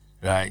foreign.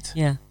 right?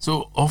 Yeah.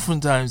 So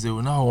oftentimes they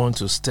will now want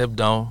to step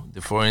down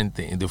the foreign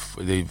thing,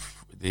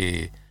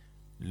 the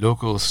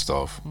local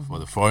stuff for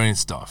the foreign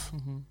stuff.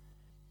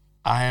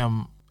 I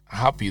am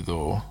happy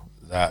though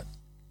that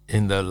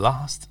in the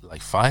last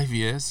 5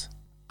 years,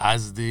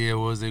 as there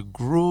was a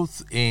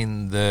growth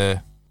in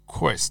the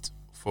quest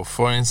for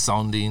foreign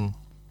sounding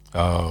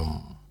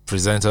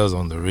presenters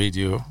on the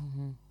radio,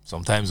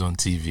 sometimes on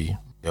TV,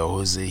 there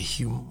was a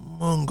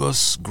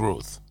humongous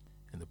growth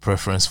in the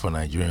preference for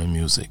Nigerian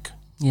music.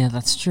 Yeah,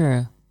 that's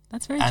true.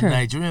 That's very true. And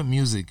Nigerian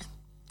music,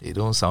 they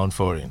don't sound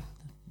foreign.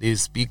 They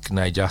speak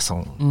Niger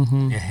song.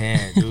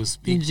 They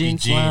speak Pidgin Pidgin,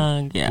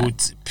 slang, yeah.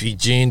 put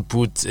Pidgin,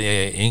 put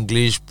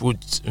English,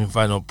 put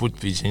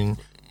Pidgin,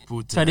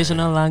 put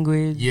Traditional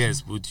language.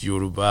 Yes, put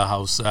Yoruba,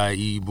 Hausa,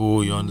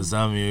 Igbo, you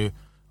understand me?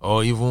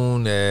 Or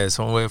even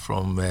somewhere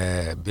from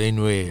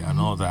Benue and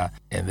all that.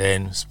 And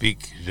then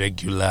speak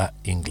regular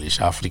English,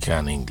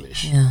 African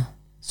English. Yeah.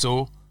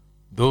 So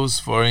those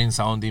foreign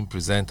sounding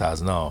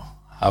presenters now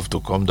have to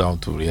come down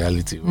to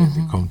reality when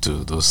they come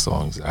to those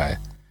songs.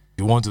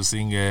 You want to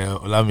sing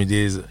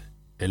Olamide's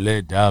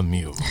Ele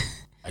Damio.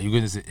 Are you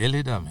going to say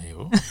Ele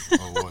Damio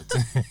or what?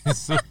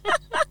 so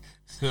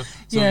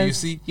yes, you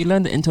see, you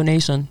learn the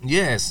intonation.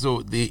 Yes,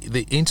 so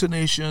the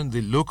intonation,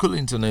 the local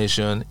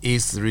intonation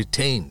is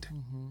retained.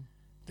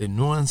 The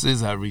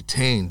nuances are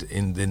retained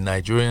in the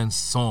Nigerian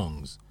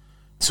songs.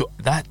 So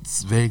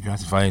that's very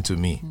gratifying to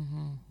me.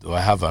 Though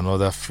I have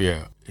another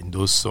fear in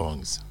those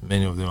songs.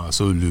 Many of them are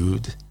so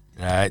lewd,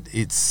 right?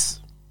 It's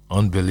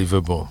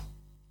unbelievable.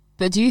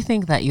 But do you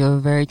think that you're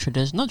very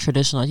not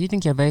traditional, do you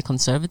think you're very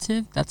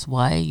conservative? That's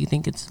why you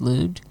think it's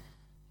lewd?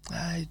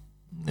 I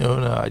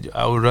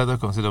would rather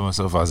consider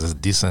myself as a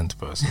decent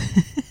person.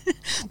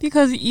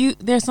 Because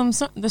there's some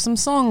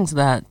songs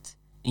that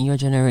in your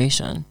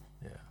generation,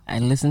 I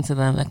listened to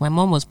them. Like my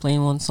mom was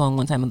playing one song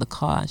one time in the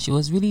car, and she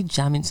was really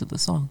jamming to the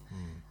song.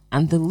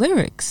 And the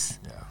lyrics,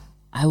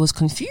 I was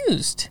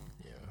confused.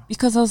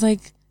 Because I was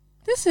like,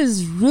 this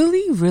is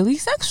really, really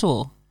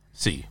sexual.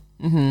 See,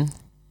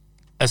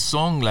 a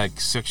song like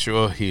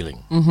Sexual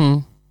Healing,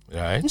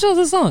 right? Which was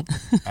a song.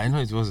 I know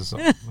it was a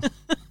song.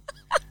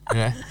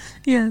 Right?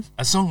 Yes.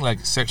 A song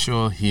like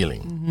Sexual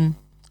Healing,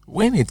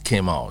 when it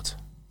came out,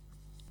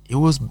 it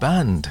was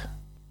banned.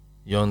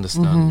 You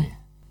understand me?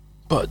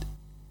 But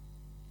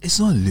it's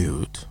not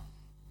lewd.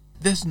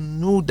 There's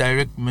no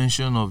direct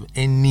mention of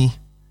any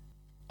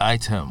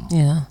item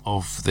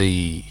of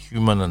the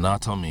human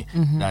anatomy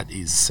that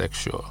is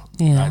sexual,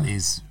 that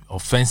is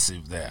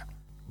offensive there.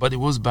 But it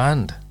was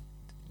banned.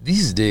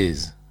 These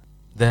days,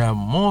 there are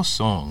more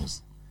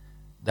songs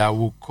that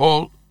will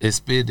call a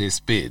spade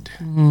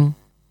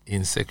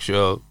in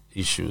sexual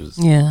issues.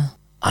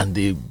 And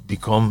they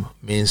become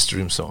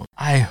mainstream songs.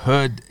 I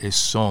heard a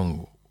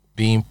song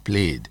being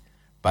played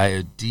by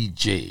a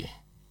DJ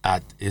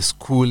at a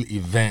school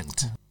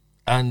event,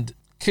 and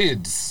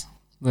kids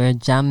were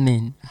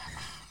jamming.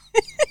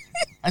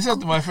 I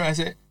said to my friend, I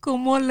said,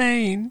 "Come on,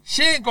 Lane. Is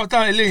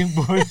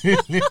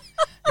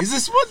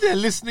this what they're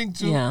listening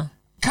to? Yeah.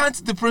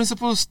 Can't the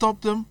principal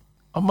stop them?"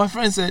 And my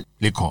friend said,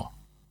 "Lekon,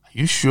 are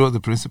you sure the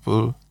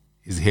principal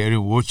is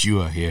hearing what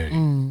you are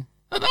hearing?"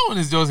 And that one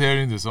is just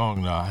hearing the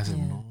song now. I said,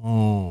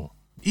 no.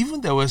 Even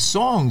there were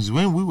songs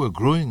when we were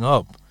growing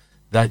up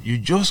that you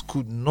just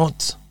could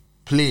not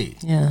play.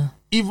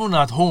 Even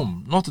at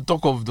home, not to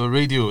talk of the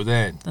radio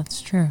then.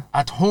 That's true.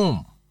 At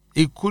home,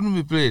 it couldn't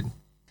be played.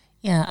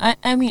 Yeah,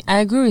 I mean, I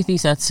agree with you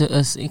that to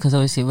us, because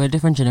obviously we're a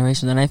different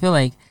generation, and I feel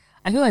like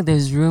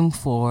there's room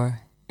for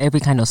every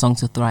kind of song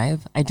to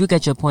thrive. I do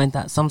get your point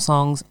that some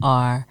songs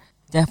are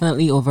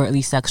definitely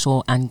overtly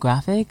sexual and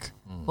graphic,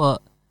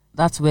 but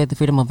that's where the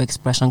freedom of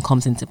expression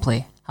comes into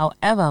play.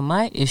 However,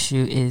 my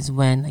issue is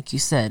when, like you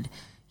said,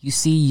 you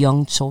see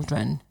young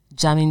children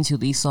jamming to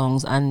these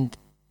songs, and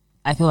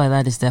I feel like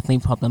that is definitely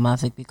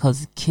problematic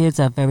because kids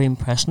are very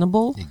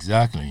impressionable.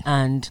 Exactly.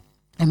 And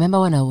I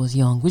remember when I was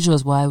young, which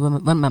was why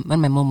when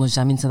my mom was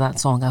jamming to that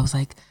song, I was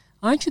like,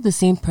 aren't you the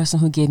same person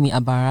who gave me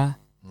Abara?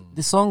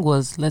 The song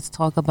was, "Let's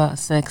Talk About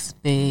Sex,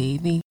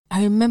 Baby."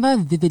 I remember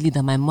vividly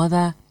that my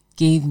mother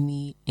gave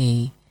me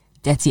a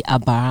dirty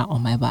Abara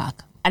on my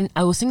back. And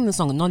I was singing the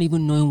song not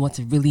even knowing what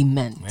it really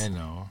meant. I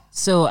know.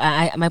 So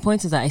my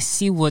point is that I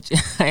see what...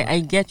 I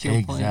get your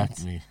point.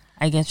 Exactly.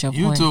 I get your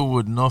point. You too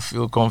would not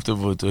feel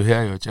comfortable to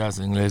hear your child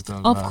sing "Let's Talk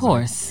About Sex, Of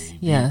course, Baby."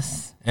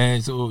 yes.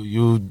 And so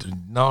you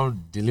now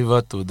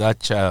deliver to that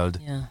child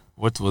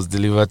what was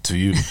delivered to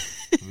you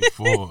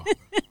before.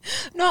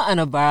 Not an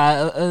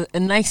Abara, a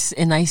nice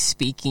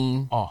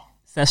speaking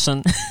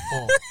session.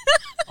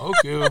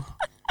 Okay.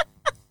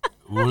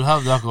 We'll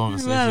have that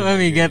conversation. Well, when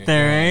we get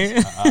there,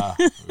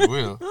 right? We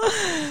will.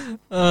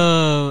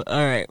 Oh,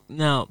 all right.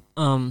 Now,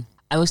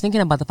 I was thinking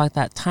about the fact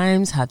that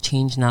times have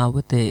changed now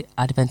with the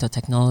advent of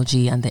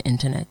technology and the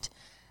internet.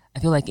 I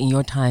feel like in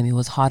your time, it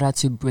was harder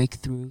to break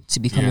through to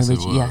become a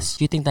rich. Yes.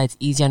 Do you think that it's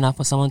easier now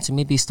for someone to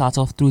maybe start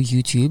off through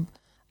YouTube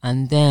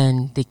and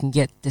then they can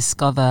get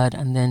discovered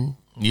and then...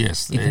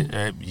 Yes.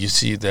 You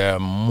see, there are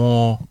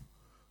more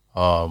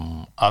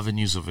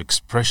avenues of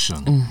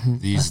expression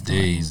these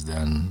days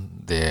than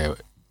there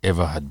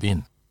ever had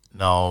been.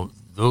 Now,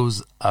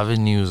 those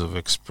avenues of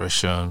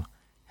expression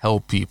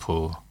help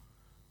people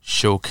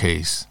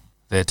showcase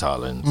their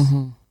talents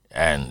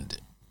and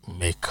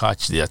may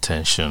catch the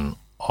attention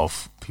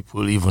of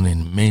people even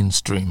in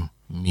mainstream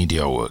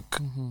media work.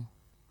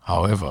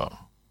 However,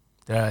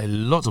 there are a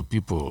lot of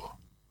people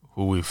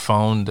who we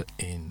found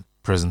in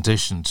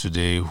presentation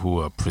today who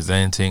are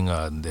presenting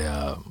and they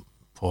are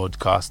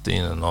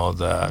podcasting and all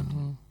that,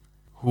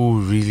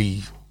 who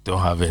really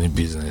don't have any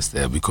business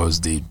there because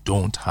they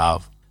don't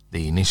have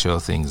the initial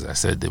things I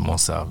said they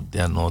must have. They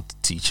are not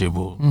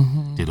teachable.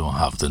 They don't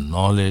have the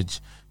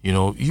knowledge. You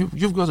know,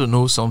 you've got to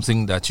know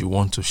something that you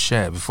want to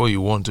share before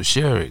you want to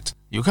share it.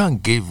 You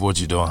can't give what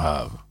you don't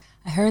have.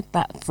 I heard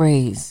that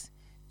phrase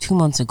 2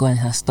 months ago and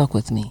it has stuck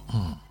with me.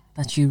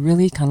 That you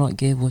really cannot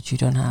give what you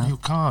don't have. You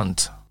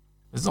can't.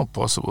 It's not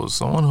possible.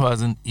 Someone who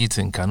hasn't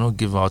eaten cannot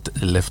give out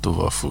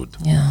leftover food.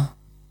 Yeah.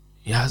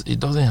 It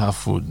doesn't have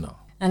food now.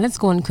 And let's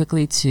go on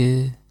quickly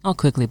to, not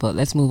quickly, but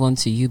let's move on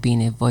to you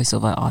being a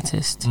voiceover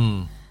artist.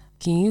 Can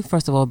you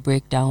first of all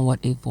break down what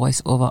a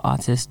voiceover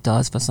artist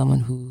does for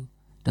someone who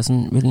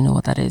doesn't really know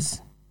what that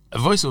is? A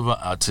voiceover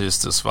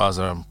artist, as far as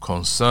I'm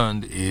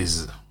concerned,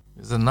 is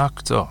an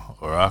actor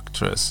or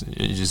actress.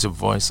 You're just a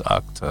voice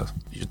actor.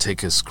 You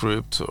take a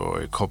script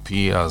or a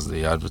copy, as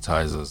the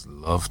advertisers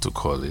love to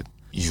call it.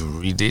 You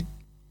read it,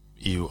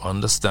 you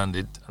understand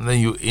it, and then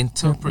you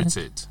interpret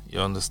it. You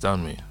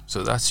understand me?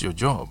 So that's your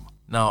job.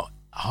 Now,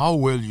 how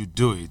well you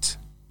do it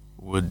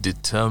would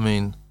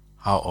determine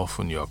how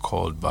often you are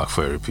called back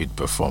for a repeat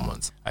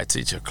performance. I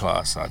teach a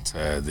class at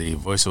the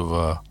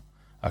Voiceover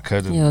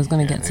Academy. Yeah, I was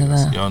going to get to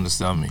that. You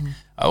understand me?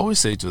 I always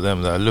say to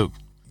them that, look,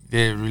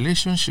 the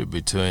relationship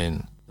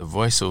between the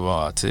voiceover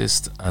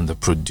artist and the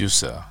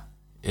producer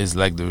is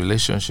like the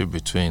relationship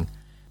between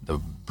the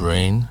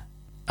brain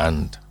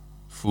and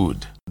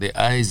food. The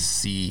eyes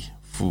see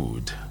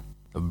food.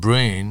 The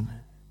brain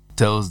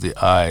tells the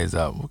eyes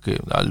that, okay,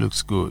 that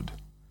looks good.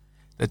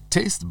 The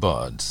taste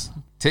buds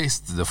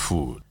taste the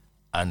food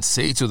and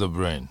say to the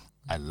brain,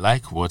 I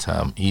like what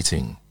I'm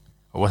eating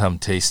or what I'm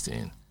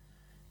tasting.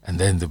 And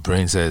then the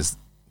brain says,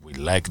 we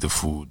like the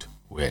food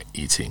we're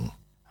eating.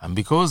 And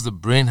because the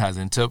brain has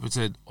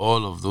interpreted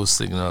all of those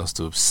signals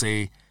to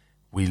say,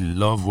 we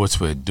love what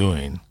we're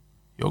doing,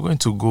 you're going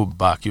to go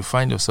back. You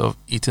find yourself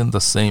eating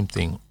the same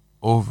thing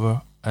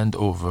over and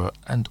over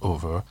and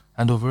over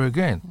and over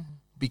again.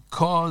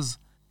 Because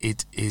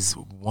it is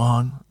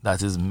one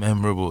that is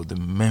memorable. The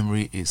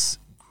memory is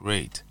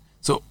great.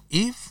 So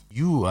if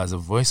you, as a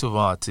voiceover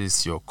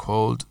artist, you're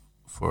called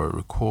for a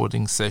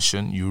recording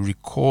session, you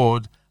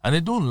record, and they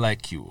don't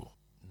like you,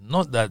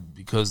 not that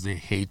because they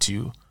hate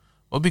you,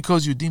 but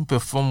because you didn't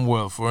perform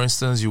well. For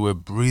instance, you were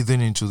breathing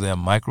into their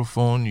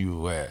microphone, you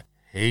were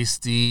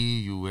hasty,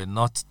 you were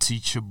not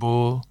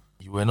teachable,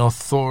 you were not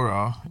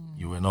thorough,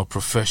 you were not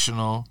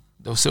professional.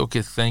 They'll say,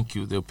 okay, thank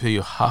you. They'll pay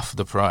you half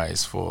the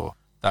price for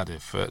that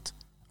effort,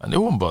 and they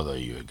won't bother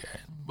you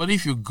again. But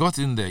if you got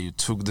in there, you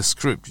took the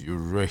script, you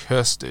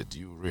rehearsed it,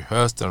 you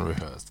rehearsed and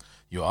rehearsed,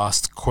 you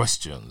asked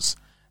questions,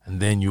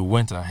 and then you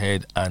went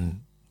ahead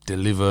and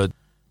delivered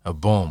a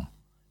bomb.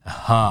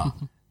 Aha!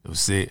 They'll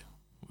say,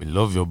 we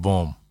love your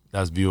bomb.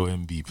 That's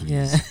B-O-M-B,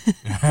 please.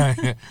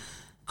 Yeah.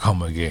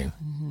 Come again.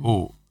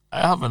 Oh,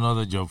 I have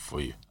another job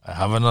for you. I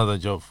have another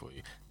job for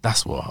you.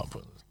 That's what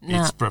happens.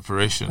 Now, it's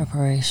preparation.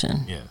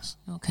 Preparation. Yes.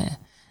 Okay.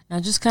 Now,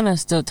 just kind of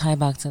still tie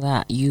back to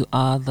that. You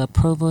are the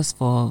provost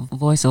for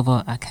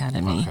Voiceover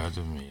Academy.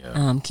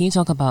 Yeah. Can you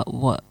talk about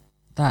what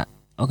that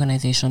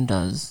organization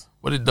does?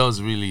 What it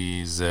does really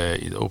is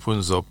it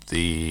opens up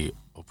the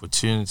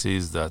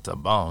opportunities that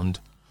abound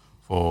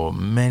for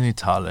many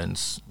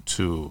talents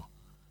to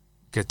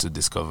get to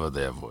discover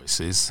their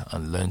voices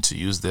and learn to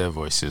use their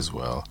voices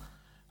well,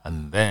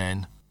 and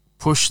then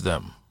push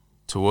them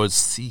towards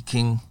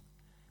seeking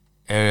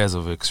areas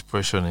of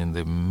expression in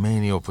the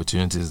many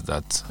opportunities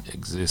that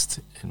exist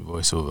in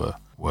voiceover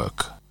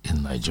work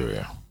in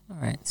Nigeria. All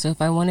right. So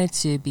if I wanted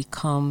to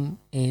become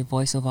a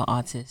voiceover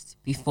artist,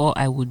 before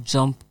I would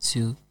jump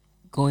to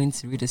going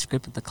to read a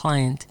script with the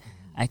client,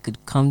 I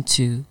could come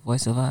to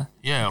Voiceover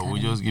Academy. We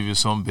just give you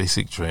some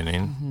basic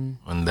training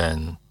and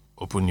then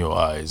open your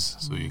eyes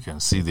so you can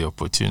see the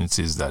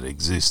opportunities that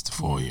exist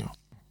for you.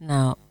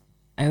 Now,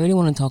 I really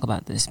want to talk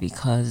about this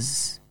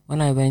because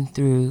when I went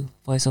through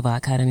Voiceover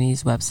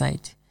Academy's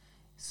website,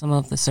 some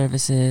of the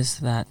services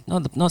that,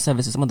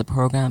 some of the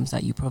programs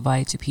that you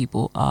provide to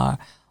people are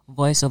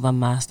Voiceover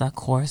Master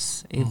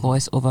course, a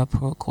Voiceover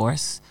Pro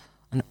course,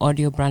 an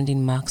Audio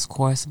Branding Max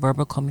course,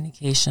 verbal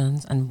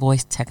communications, and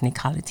voice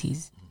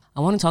technicalities. I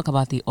want to talk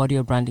about the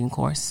Audio Branding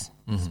course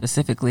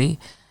specifically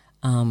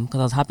because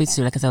I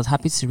was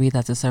happy to read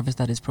that's a service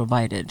that is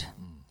provided.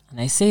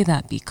 And I say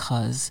that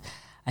because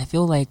I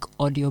feel like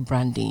audio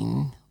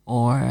branding,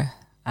 or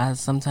as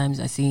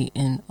sometimes I see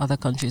in other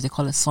countries, they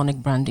call it sonic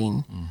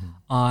branding,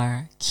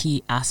 are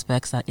key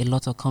aspects that a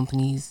lot of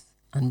companies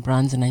and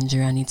brands in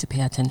Nigeria need to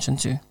pay attention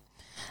to.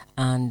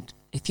 And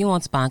a few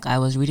months back, I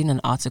was reading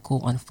an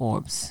article on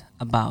Forbes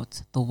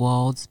about the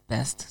world's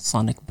best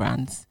sonic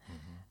brands.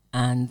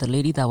 And the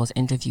lady that was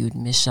interviewed,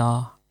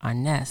 Misha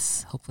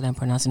Arness, hopefully I'm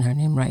pronouncing her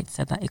name right,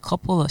 said that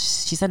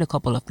she said a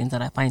couple of things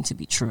that I find to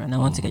be true, and I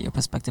want to get your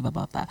perspective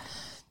about that.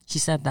 She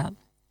said that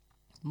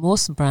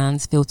most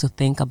brands fail to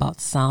think about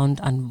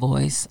sound and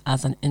voice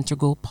as an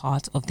integral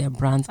part of their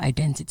brand's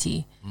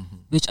identity,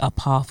 which are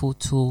powerful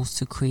tools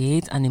to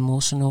create an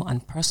emotional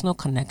and personal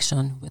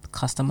connection with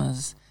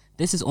customers.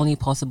 This is only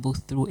possible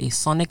through a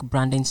sonic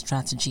branding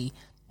strategy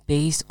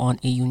based on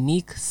a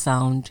unique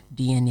sound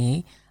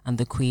DNA and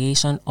the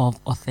creation of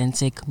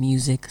authentic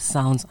music,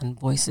 sounds, and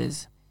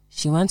voices.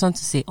 She went on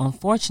to say,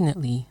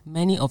 unfortunately,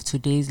 many of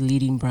today's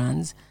leading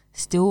brands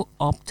still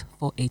opt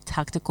for a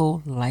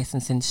tactical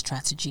licensing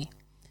strategy,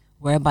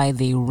 whereby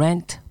they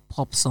rent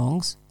pop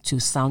songs to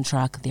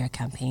soundtrack their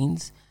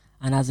campaigns,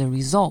 and as a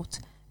result,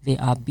 they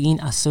are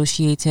being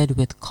associated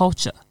with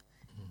culture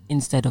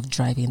instead of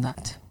driving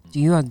that.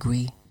 Do you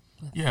agree?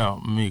 Yeah,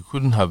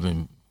 couldn't have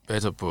been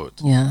better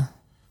put. Yeah.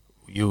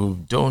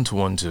 You don't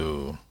want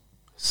to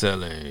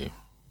sell a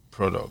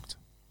product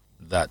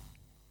that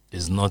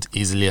is not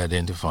easily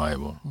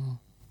identifiable.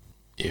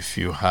 If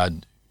you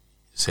had,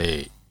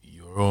 say,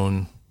 your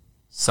own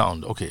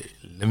sound. Okay,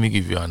 let me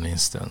give you an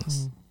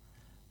instance.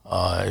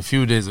 A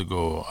few days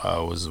ago, I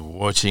was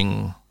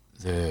watching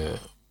the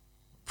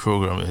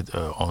program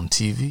on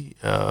TV,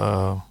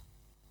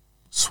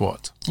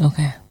 SWAT.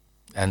 Okay.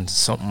 And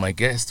my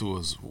guest who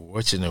was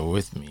watching it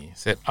with me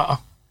said,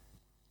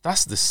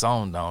 that's the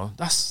sound now.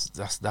 That's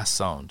that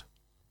sound.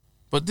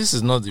 But this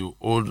is not the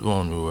old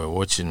one we were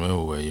watching when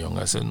we were young.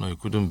 I said, no, it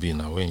couldn't be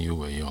now when you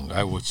were young.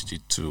 I watched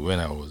it too when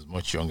I was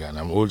much younger, and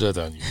I'm older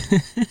than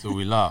you. So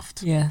we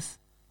laughed. Yes.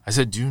 I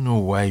said, do you know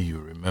why you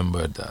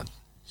remembered that?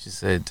 She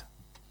said,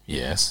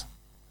 yes.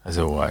 I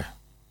said, why?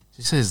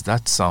 She says,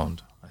 that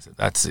sound. I said,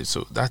 that's it.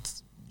 So that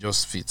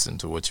just fits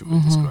into what you were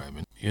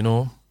describing. You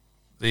know,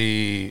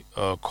 the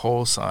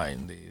call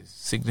sign, the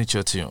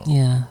signature tune.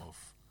 Yeah.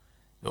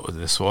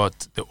 The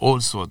SWAT, the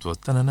old SWAT was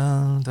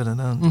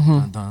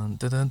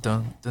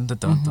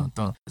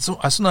so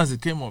as soon as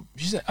it came up,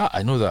 she said,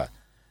 I know that,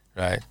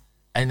 right?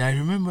 And I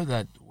remember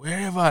that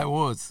wherever I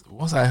was,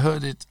 once I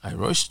heard it, I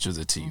rushed to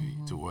the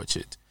TV to watch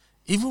it.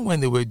 Even when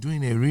they were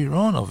doing a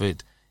rerun of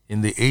it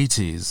in the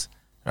 80s,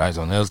 right,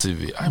 on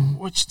LTV, I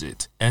watched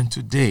it. And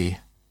today,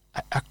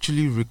 I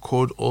actually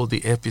record all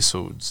the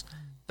episodes.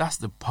 That's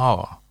the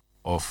power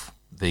of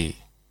the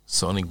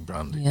sonic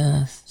branding.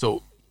 Yes.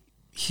 So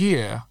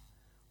here,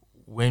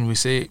 when we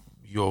say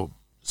your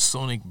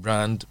sonic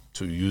brand,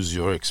 to use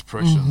your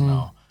expression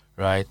now,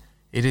 right,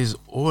 it is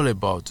all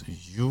about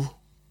you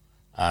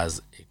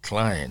as a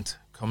client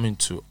coming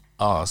to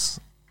us,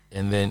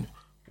 and then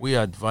we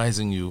are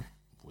advising you,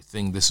 we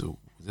think this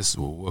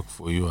will work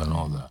for you and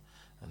all that,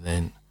 and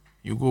then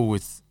you go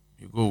with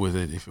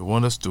it. If you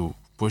want us to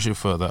push it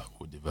further,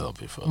 we'll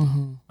develop it further.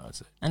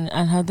 That's it. And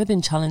have there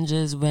been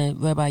challenges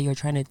whereby you're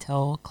trying to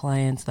tell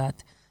clients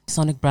that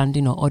sonic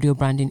branding or audio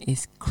branding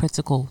is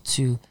critical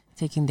to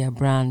taking their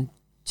brand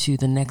to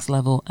the next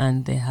level,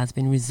 and there has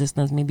been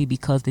resistance maybe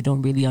because they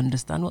don't really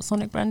understand what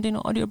sonic branding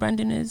or audio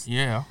branding is?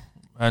 Yeah.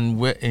 And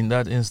where in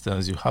that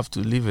instance, you have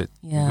to leave it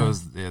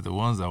because they're the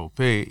ones that will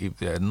pay if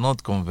they're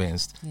not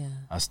convinced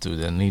as to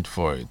the need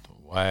for it.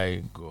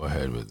 Why go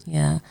ahead with it?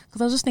 Yeah,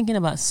 because I was just thinking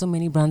about so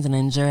many brands in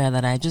Nigeria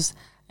that I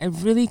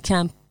really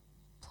can't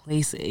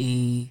place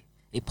a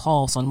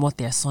pulse on what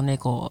their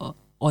sonic or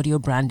audio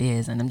brand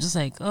is, and I'm just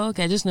like, oh,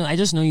 okay, I just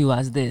know you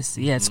as this.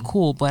 Yeah, it's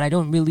cool, but I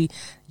don't really,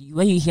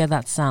 when you hear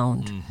that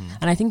sound,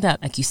 and I think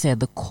that, like you said,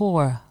 the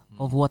core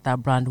of what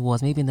that brand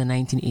was, maybe in the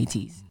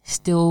 1980s,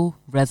 still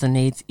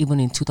resonates even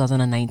in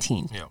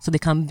 2019. Yeah. So they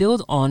can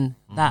build on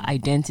that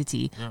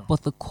identity,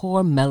 but the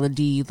core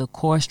melody, the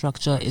core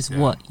structure is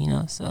what,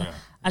 so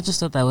I just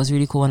thought that was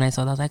really cool when I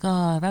saw that. I was like,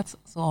 oh, that's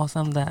so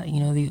awesome that,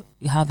 you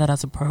have that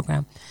as a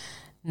program.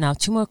 Now,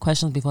 2 more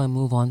questions before I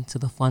move on to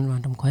the fun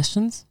random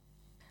questions.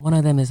 One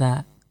of them is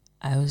that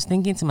I was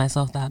thinking to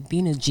myself that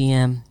being a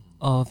GM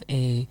of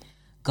a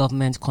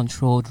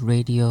government-controlled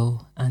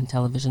radio and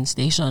television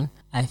station,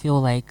 I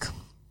feel like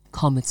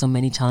come with so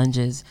many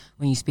challenges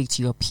when you speak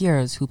to your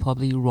peers who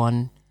probably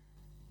run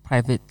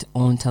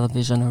private-owned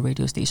television or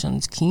radio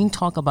stations. Can you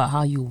talk about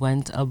how you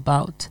went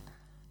about,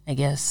 I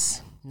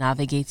guess,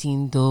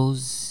 navigating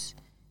those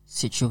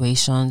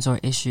situations or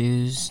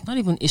issues? Not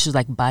even issues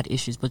like bad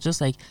issues, but just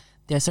like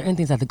there are certain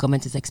things that the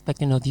government is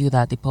expecting of you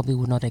that they probably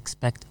would not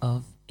expect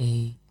of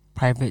a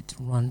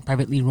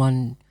privately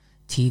run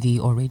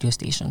TV or radio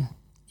station.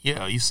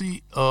 Yeah, you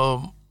see,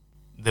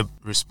 the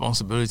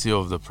responsibility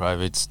of the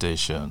private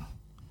station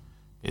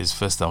is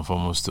first and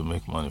foremost to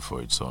make money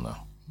for its owner.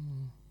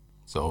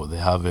 So they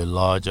have a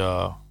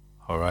larger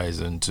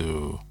horizon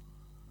to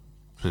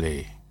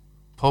play.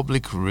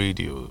 Public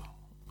radio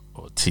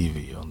or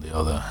TV, on the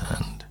other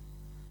hand,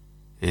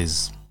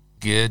 is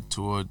geared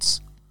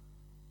towards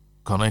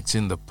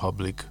connecting the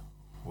public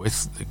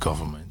with the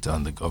government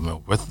and the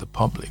government with the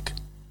public.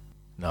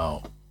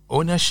 Now,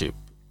 ownership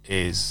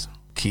is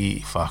key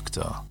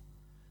factor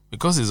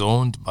because it's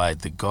owned by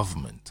the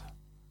government,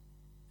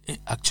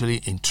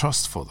 actually in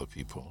trust for the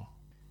people,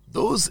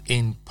 those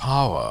in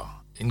power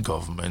in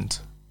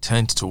government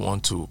tend to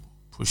want to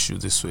push you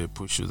this way,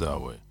 push you that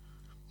way.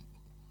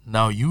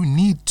 Now, you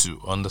need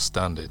to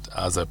understand it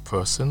as a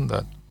person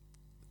that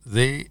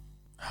they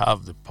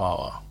have the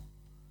power,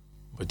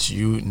 but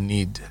you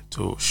need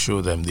to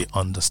show them the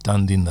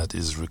understanding that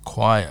is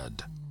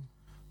required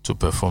to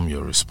perform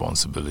your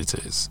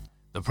responsibilities.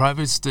 The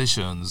private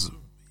stations,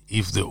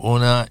 if the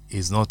owner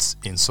is not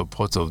in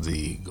support of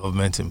the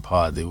government in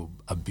power, they will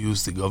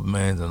abuse the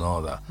government and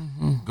all that.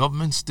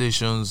 Government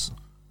stations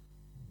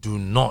do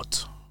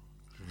not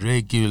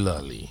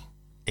regularly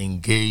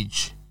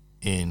engage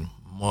in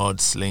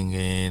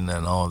mudslinging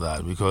and all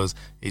that, because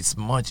it's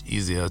much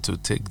easier to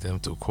take them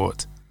to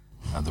court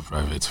than the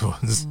private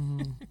ones.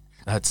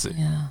 That's it.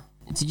 Yeah.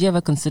 Did you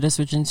ever consider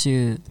switching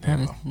to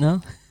private?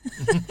 No?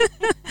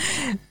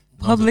 Not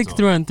Public at all.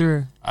 through and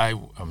through. I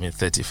mean,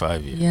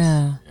 35 years.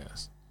 Yeah.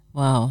 Yes.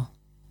 Wow.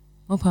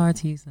 More power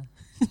to you, sir.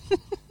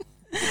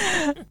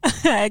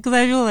 Because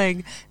I feel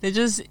like there's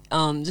just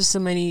so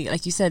many,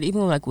 like you said,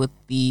 even like with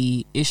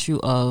the issue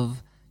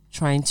of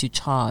trying to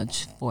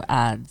charge for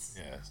ads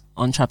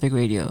on traffic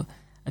radio.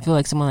 I feel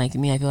like someone like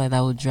me, I feel like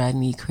that would drive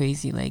me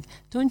crazy. Like,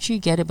 don't you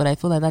get it? But I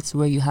feel like that's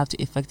where you have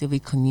to effectively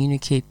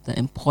communicate the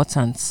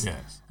importance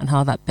and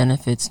how that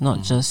benefits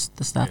not just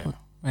the staff,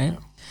 right?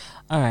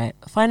 All right.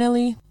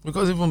 Finally.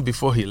 Because even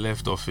before he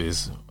left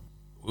office,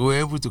 we were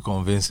able to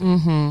convince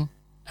him.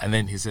 And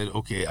then he said,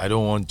 okay, I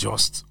don't want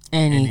just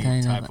any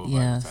kind type of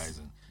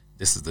advertising.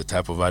 This is the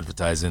type of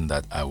advertising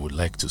that I would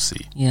like to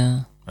see.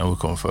 Yeah. And we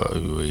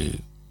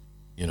conceded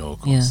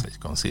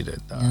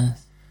that.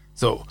 Yes.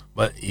 So,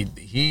 but he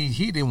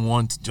didn't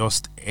want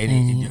just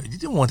any. He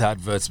didn't want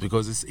adverts,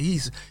 because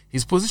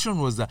his position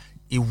was that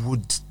it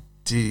would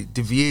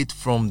deviate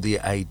from the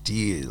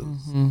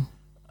ideals. And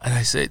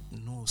I said,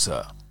 no,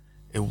 sir,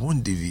 it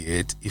won't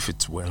deviate if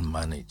it's well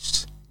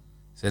managed.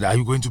 He said, are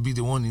you going to be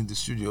the one in the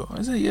studio?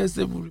 I said, yes,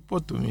 they will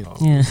report to me.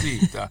 I'll see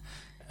it.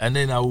 And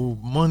then I will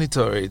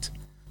monitor it.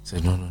 I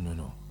said,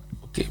 no.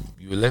 Okay,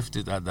 you left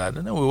it at that.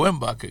 And then we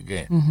went back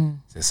again. I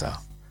said, sir,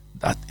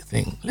 that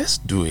thing, let's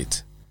do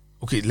it.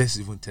 Okay, let's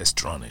even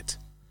test run it.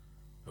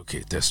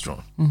 Okay, test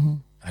run.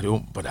 I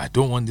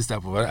don't want this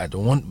type of ad. I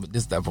don't want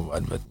this type of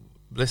ad. But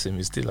bless him,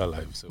 he's still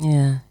alive. So.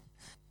 Yeah.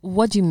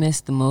 What do you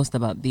miss the most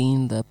about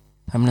being the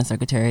permanent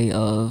secretary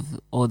of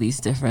all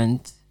these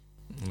different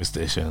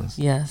stations?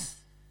 Yes.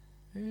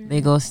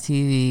 Lagos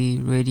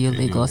TV, Radio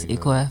Lagos,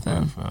 Eko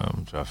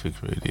FM.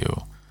 Traffic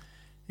radio.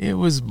 It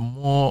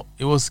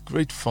was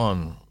great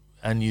fun.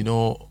 And,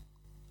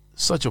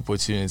 such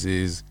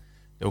opportunities,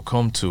 they'll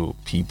come to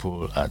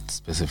people at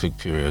specific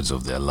periods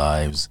of their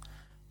lives.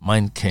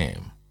 Mine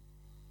came,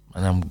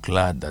 and I'm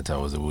glad that I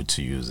was able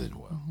to use it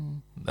well.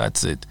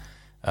 That's it.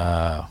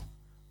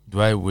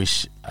 Do I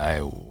wish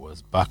I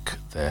was back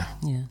there?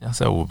 Yeah. The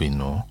answer will be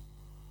no,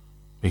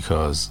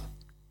 because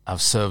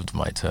I've served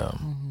my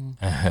term.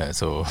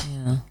 So.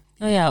 Yeah.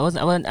 Oh yeah,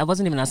 I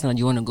wasn't even asking that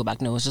you want to go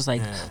back. No, it was just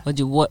like,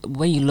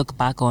 when you look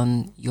back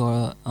on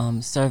your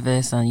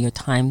service and your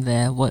time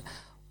there, what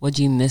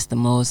do you miss the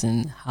most,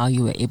 and how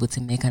you were able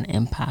to make an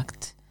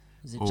impact?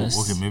 Was it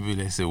okay, maybe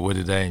let's say, what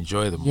did I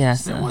enjoy the most?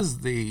 Yes, there was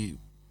the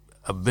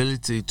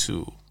ability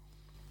to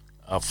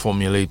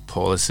formulate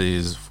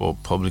policies for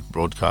public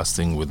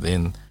broadcasting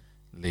within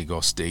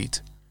Lagos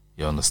State.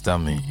 You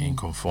understand me? In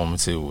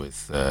conformity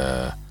with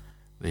the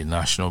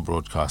National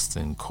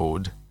Broadcasting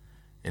Code,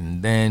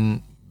 and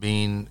then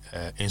being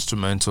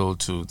instrumental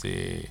to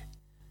the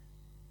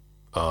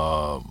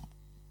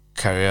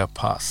career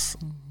path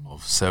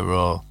of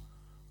several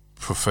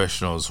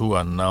professionals who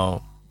are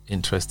now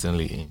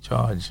interestingly in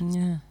charge.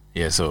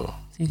 So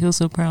you feel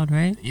so proud,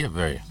 right?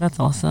 Very. That's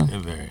awesome.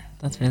 Very.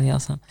 That's really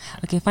awesome.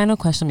 Okay, final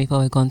question before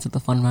we go into the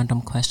fun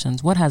random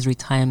questions. What has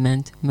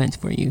retirement meant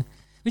for you?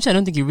 Which I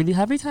don't think you really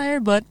have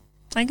retired, but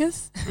I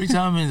guess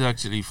retirement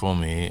actually for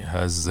me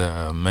has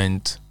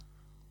meant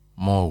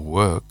more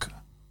work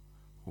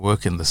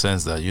in the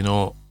sense that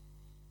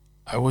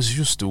I was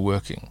used to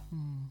working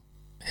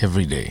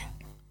every day,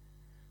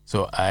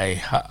 so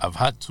I've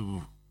had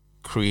to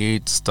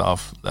create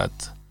stuff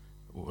that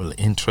will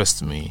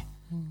interest me,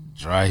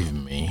 drive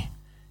me,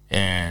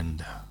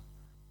 and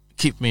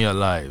keep me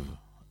alive.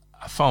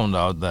 I found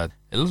out that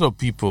a lot of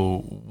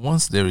people,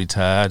 once they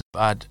retired,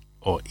 bad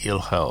or ill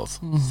health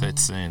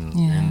sets in,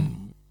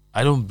 and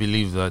I don't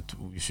believe that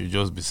we should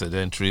just be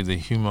sedentary. The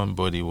human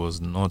body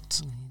was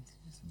not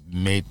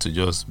made to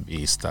just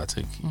be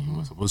static. You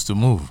were supposed to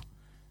move.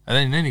 And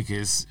then in any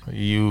case,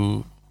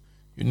 you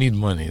need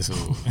money, so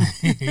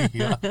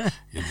you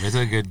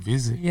better get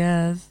busy.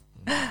 Yes.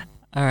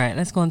 All right,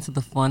 let's go into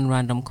the fun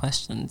random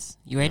questions.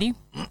 You ready?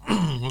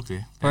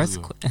 Okay. Let's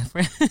go.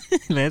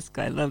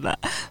 I love that.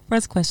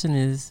 First question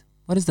is,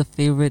 what is the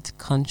favorite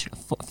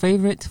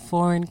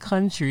foreign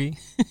country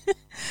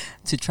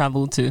to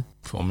travel to?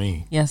 For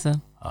me? Yes,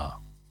 sir.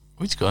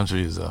 Which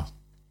country is that?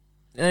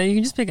 You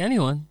can just pick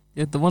anyone.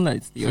 The one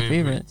that's your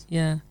favorite.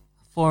 Yeah.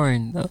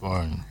 Foreign, though.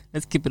 Foreign.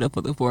 Let's keep it up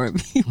for the foreign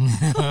people.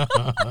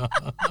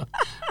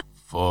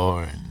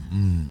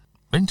 Foreign.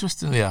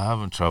 Interestingly, I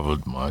haven't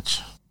traveled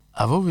much.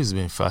 I've always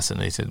been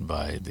fascinated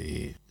by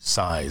the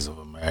size of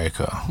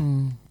America.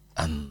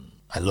 And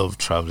I love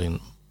traveling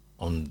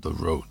on the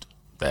road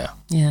there.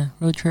 Yeah,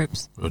 road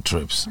trips.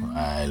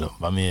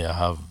 I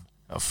have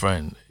a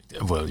friend,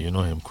 well, you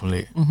know him,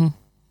 Kunle.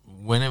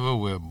 Whenever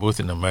we're both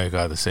in America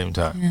at the same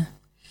time,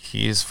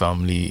 his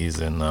family is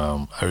in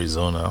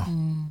Arizona.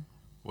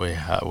 We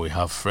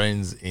have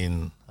friends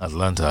in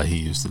Atlanta. He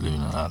used to live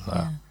in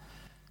Atlanta.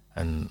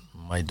 And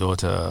my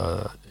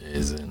daughter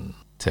is in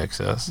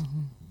Texas,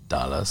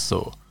 Dallas.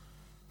 So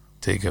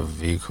take a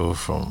vehicle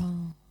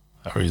from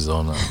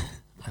Arizona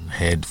and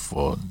head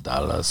for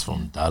Dallas.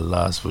 From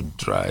Dallas, we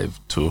drive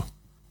to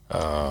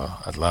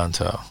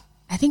Atlanta.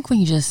 I think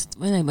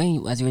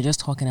as you were just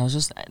talking,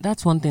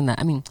 that's one thing that,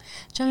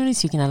 generally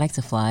speaking, I like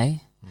to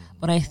fly,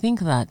 but I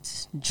think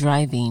that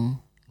driving,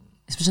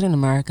 especially in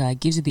America,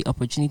 gives you the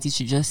opportunity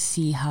to just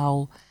see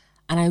how,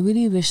 and I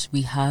really wish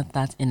we had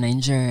that in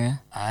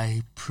Nigeria.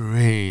 I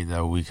pray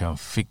that we can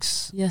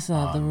fix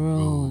the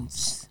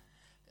roads.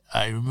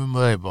 I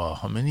remember about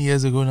how many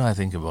years ago now? I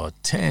think about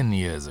 10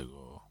 years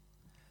ago.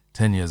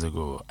 10 years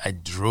ago, I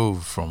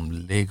drove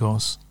from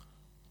Lagos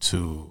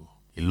to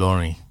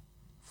Ilorin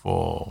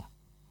for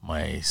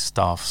my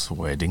staff's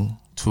wedding.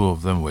 2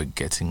 of them were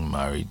getting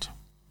married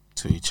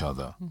to each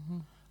other.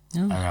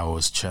 And I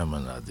was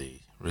chairman at the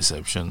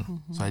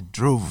reception. So I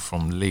drove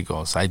from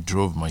Lagos. I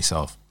drove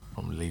myself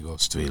from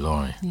Lagos to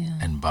Ilorin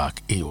and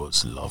back. It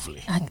was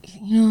lovely.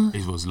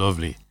 It was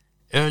lovely.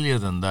 Earlier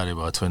than that,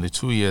 about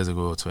 22 years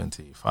ago,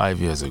 25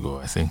 years ago,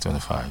 I think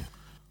 25,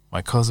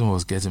 my cousin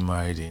was getting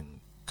married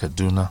in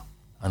Kaduna,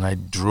 and I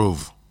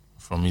drove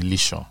from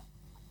Ilishan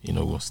in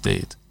Ogun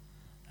State.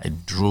 I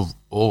drove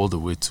all the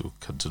way to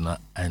Kaduna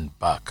and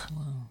back.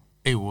 Wow.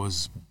 It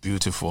was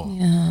beautiful.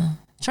 Yeah.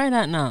 Try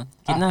that now.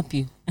 Kidnap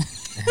you.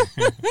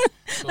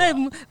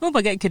 Don't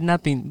forget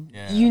kidnapping.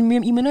 Yeah. You may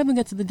not even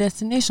get to the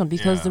destination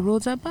because the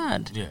roads are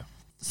bad. Yeah.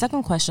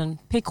 Second question,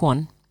 pick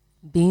one.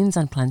 Beans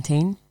and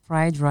plantain,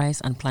 fried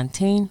rice and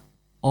plantain,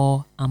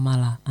 or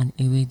amala and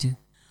ewedu?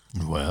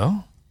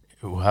 Well,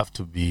 it will have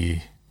to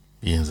be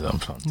beans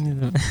and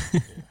plantain.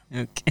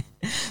 Okay.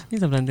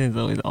 Beans and plantain is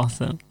always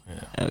awesome.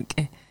 Yeah.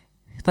 Okay.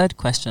 Third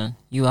question.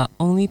 You are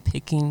only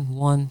picking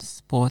one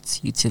sports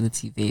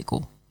utility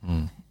vehicle.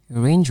 A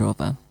Range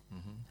Rover,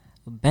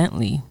 a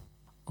Bentley,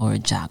 or a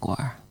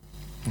Jaguar?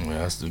 It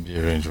has to be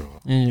a Range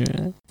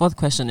Rover. Fourth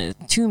question is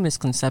 2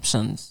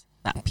 misconceptions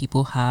that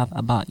people have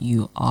about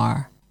you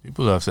are.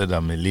 People have said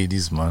I'm a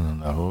ladies' man,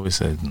 and I've always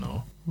said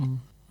no.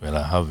 Well,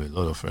 I have a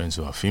lot of friends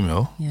who are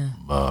female,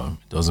 but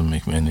it doesn't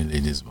make me any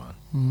ladies'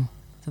 man.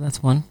 So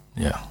that's one.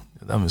 Yeah,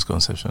 that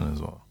misconception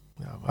as well.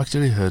 I've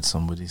actually heard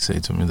somebody say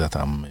to me that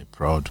I'm a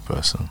proud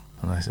person.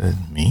 And I said,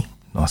 me?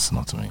 No, it's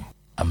not me.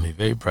 I'm a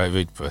very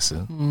private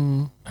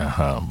person.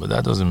 But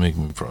that doesn't make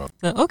me proud.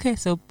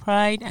 So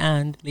pride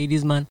and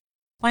ladies' man.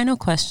 Final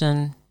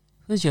question.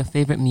 Who's your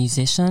favorite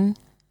musician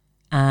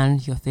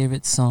and your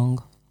favorite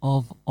song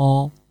of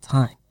all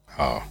time?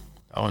 Oh,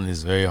 that one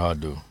is very hard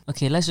though.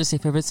 Okay, let's just say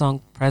favorite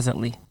song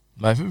presently.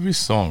 My favorite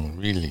song,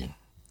 really,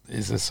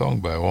 is a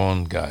song by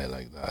one guy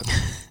like that.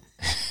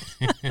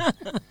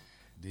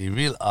 The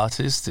real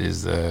artist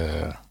is,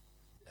 I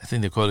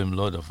think they call him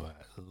Lord of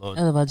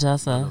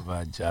Ajasa.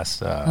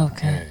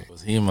 Okay. Yeah, it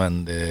was him,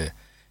 and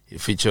he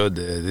featured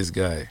this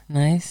guy.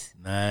 Nice.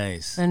 Yeah,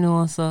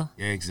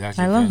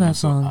 exactly. I love that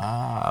song.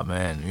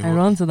 Man. I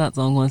run to that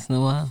song once in a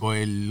while. For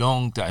a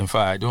long time. In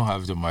fact, I don't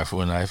have it on my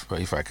phone.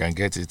 If I can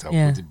get it, I'll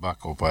put it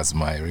back up as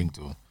my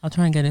ringtone. I'll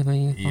try and get it for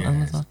you on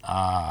Amazon.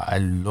 I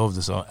love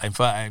the song. In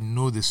fact, I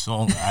know the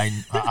song.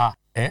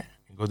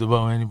 Go to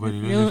buy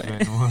anybody.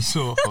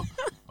 So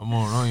I'm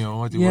on you.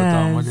 What you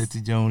want to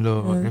do?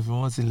 If you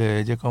want to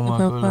let you come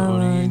on,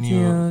 another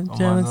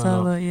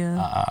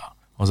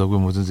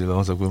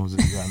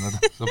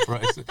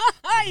surprise.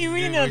 You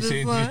really know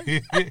this one.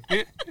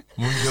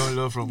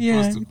 Mundial from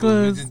coast to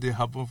coast. Didn't they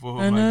happen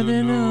for him? I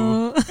don't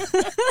know.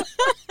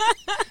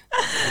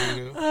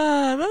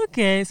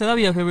 Okay, so that'll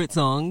be your favorite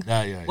song.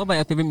 Yeah. What about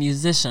your favorite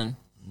musician?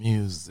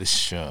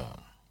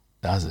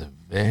 That's a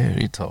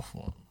very tough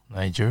one.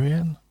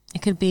 Nigerian?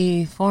 It could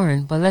be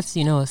foreign, but let's,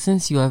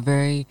 since you are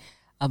very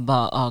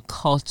about our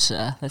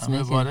culture, let's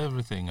make about it.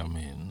 Everything,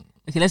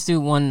 Okay, let's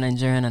do one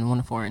Nigerian and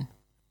one foreign.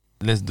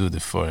 Let's do the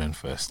foreign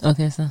first.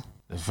 Okay, sir.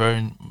 The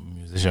foreign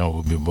musician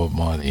will be Bob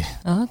Marley.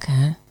 Oh,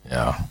 okay.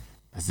 Yeah.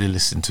 I still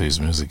listen to his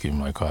music in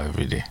my car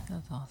every day.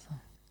 That's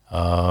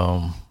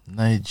awesome.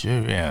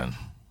 Nigerian.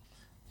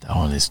 That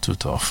one is too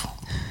tough.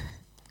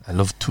 I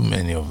love too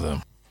many of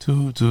them.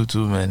 Too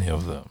many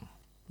of them.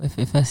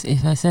 If I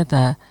said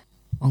that,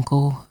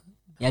 Uncle,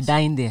 you're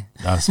dying there.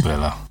 That's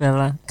Fela.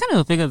 Fela. Kind of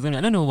a figure.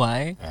 I don't know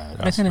why. Yeah,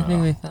 that's kind of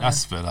figure with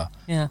That's Fela.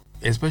 Yeah.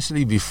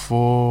 Especially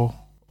before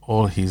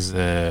all his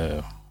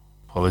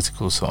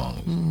political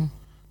songs.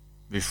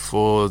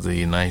 Before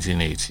the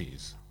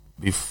 1980s.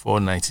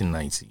 Before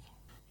 1990.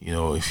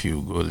 If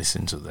you go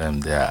listen to them,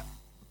 they're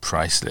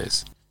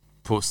priceless.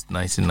 post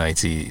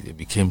 1990, it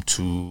became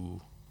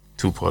too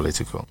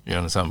political. You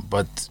understand?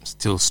 But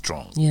still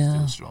strong. Yeah.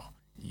 Still strong.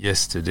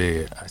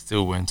 Yesterday, I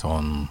still went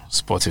on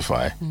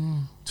Spotify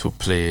to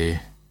play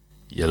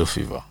Yellow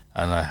Fever.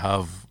 And I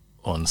have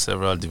on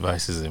several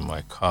devices in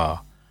my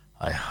car,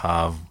 I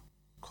have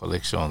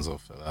collections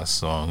of Fela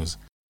songs.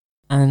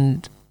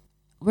 And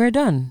we're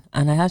done.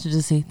 And I have to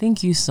just say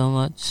thank you so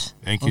much.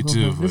 Thank you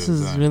too. This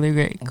was really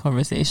great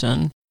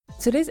conversation.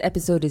 Today's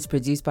episode is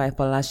produced by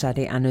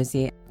Olalekan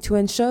Ogunbanwo. To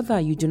ensure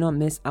that you do not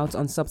miss out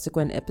on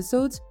subsequent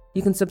episodes,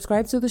 you can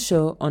subscribe to the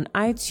show on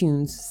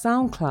iTunes,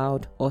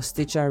 SoundCloud, or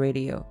Stitcher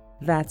Radio.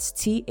 That's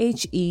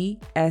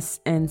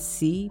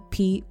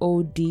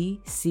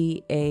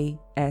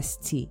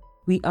THESNCPODCAST.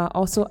 We are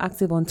also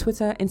active on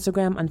Twitter,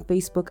 Instagram, and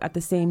Facebook at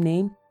the same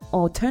name.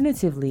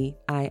 Alternatively,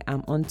 I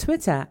am on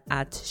Twitter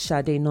at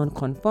Shade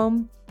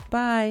Nonconform.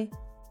 Bye.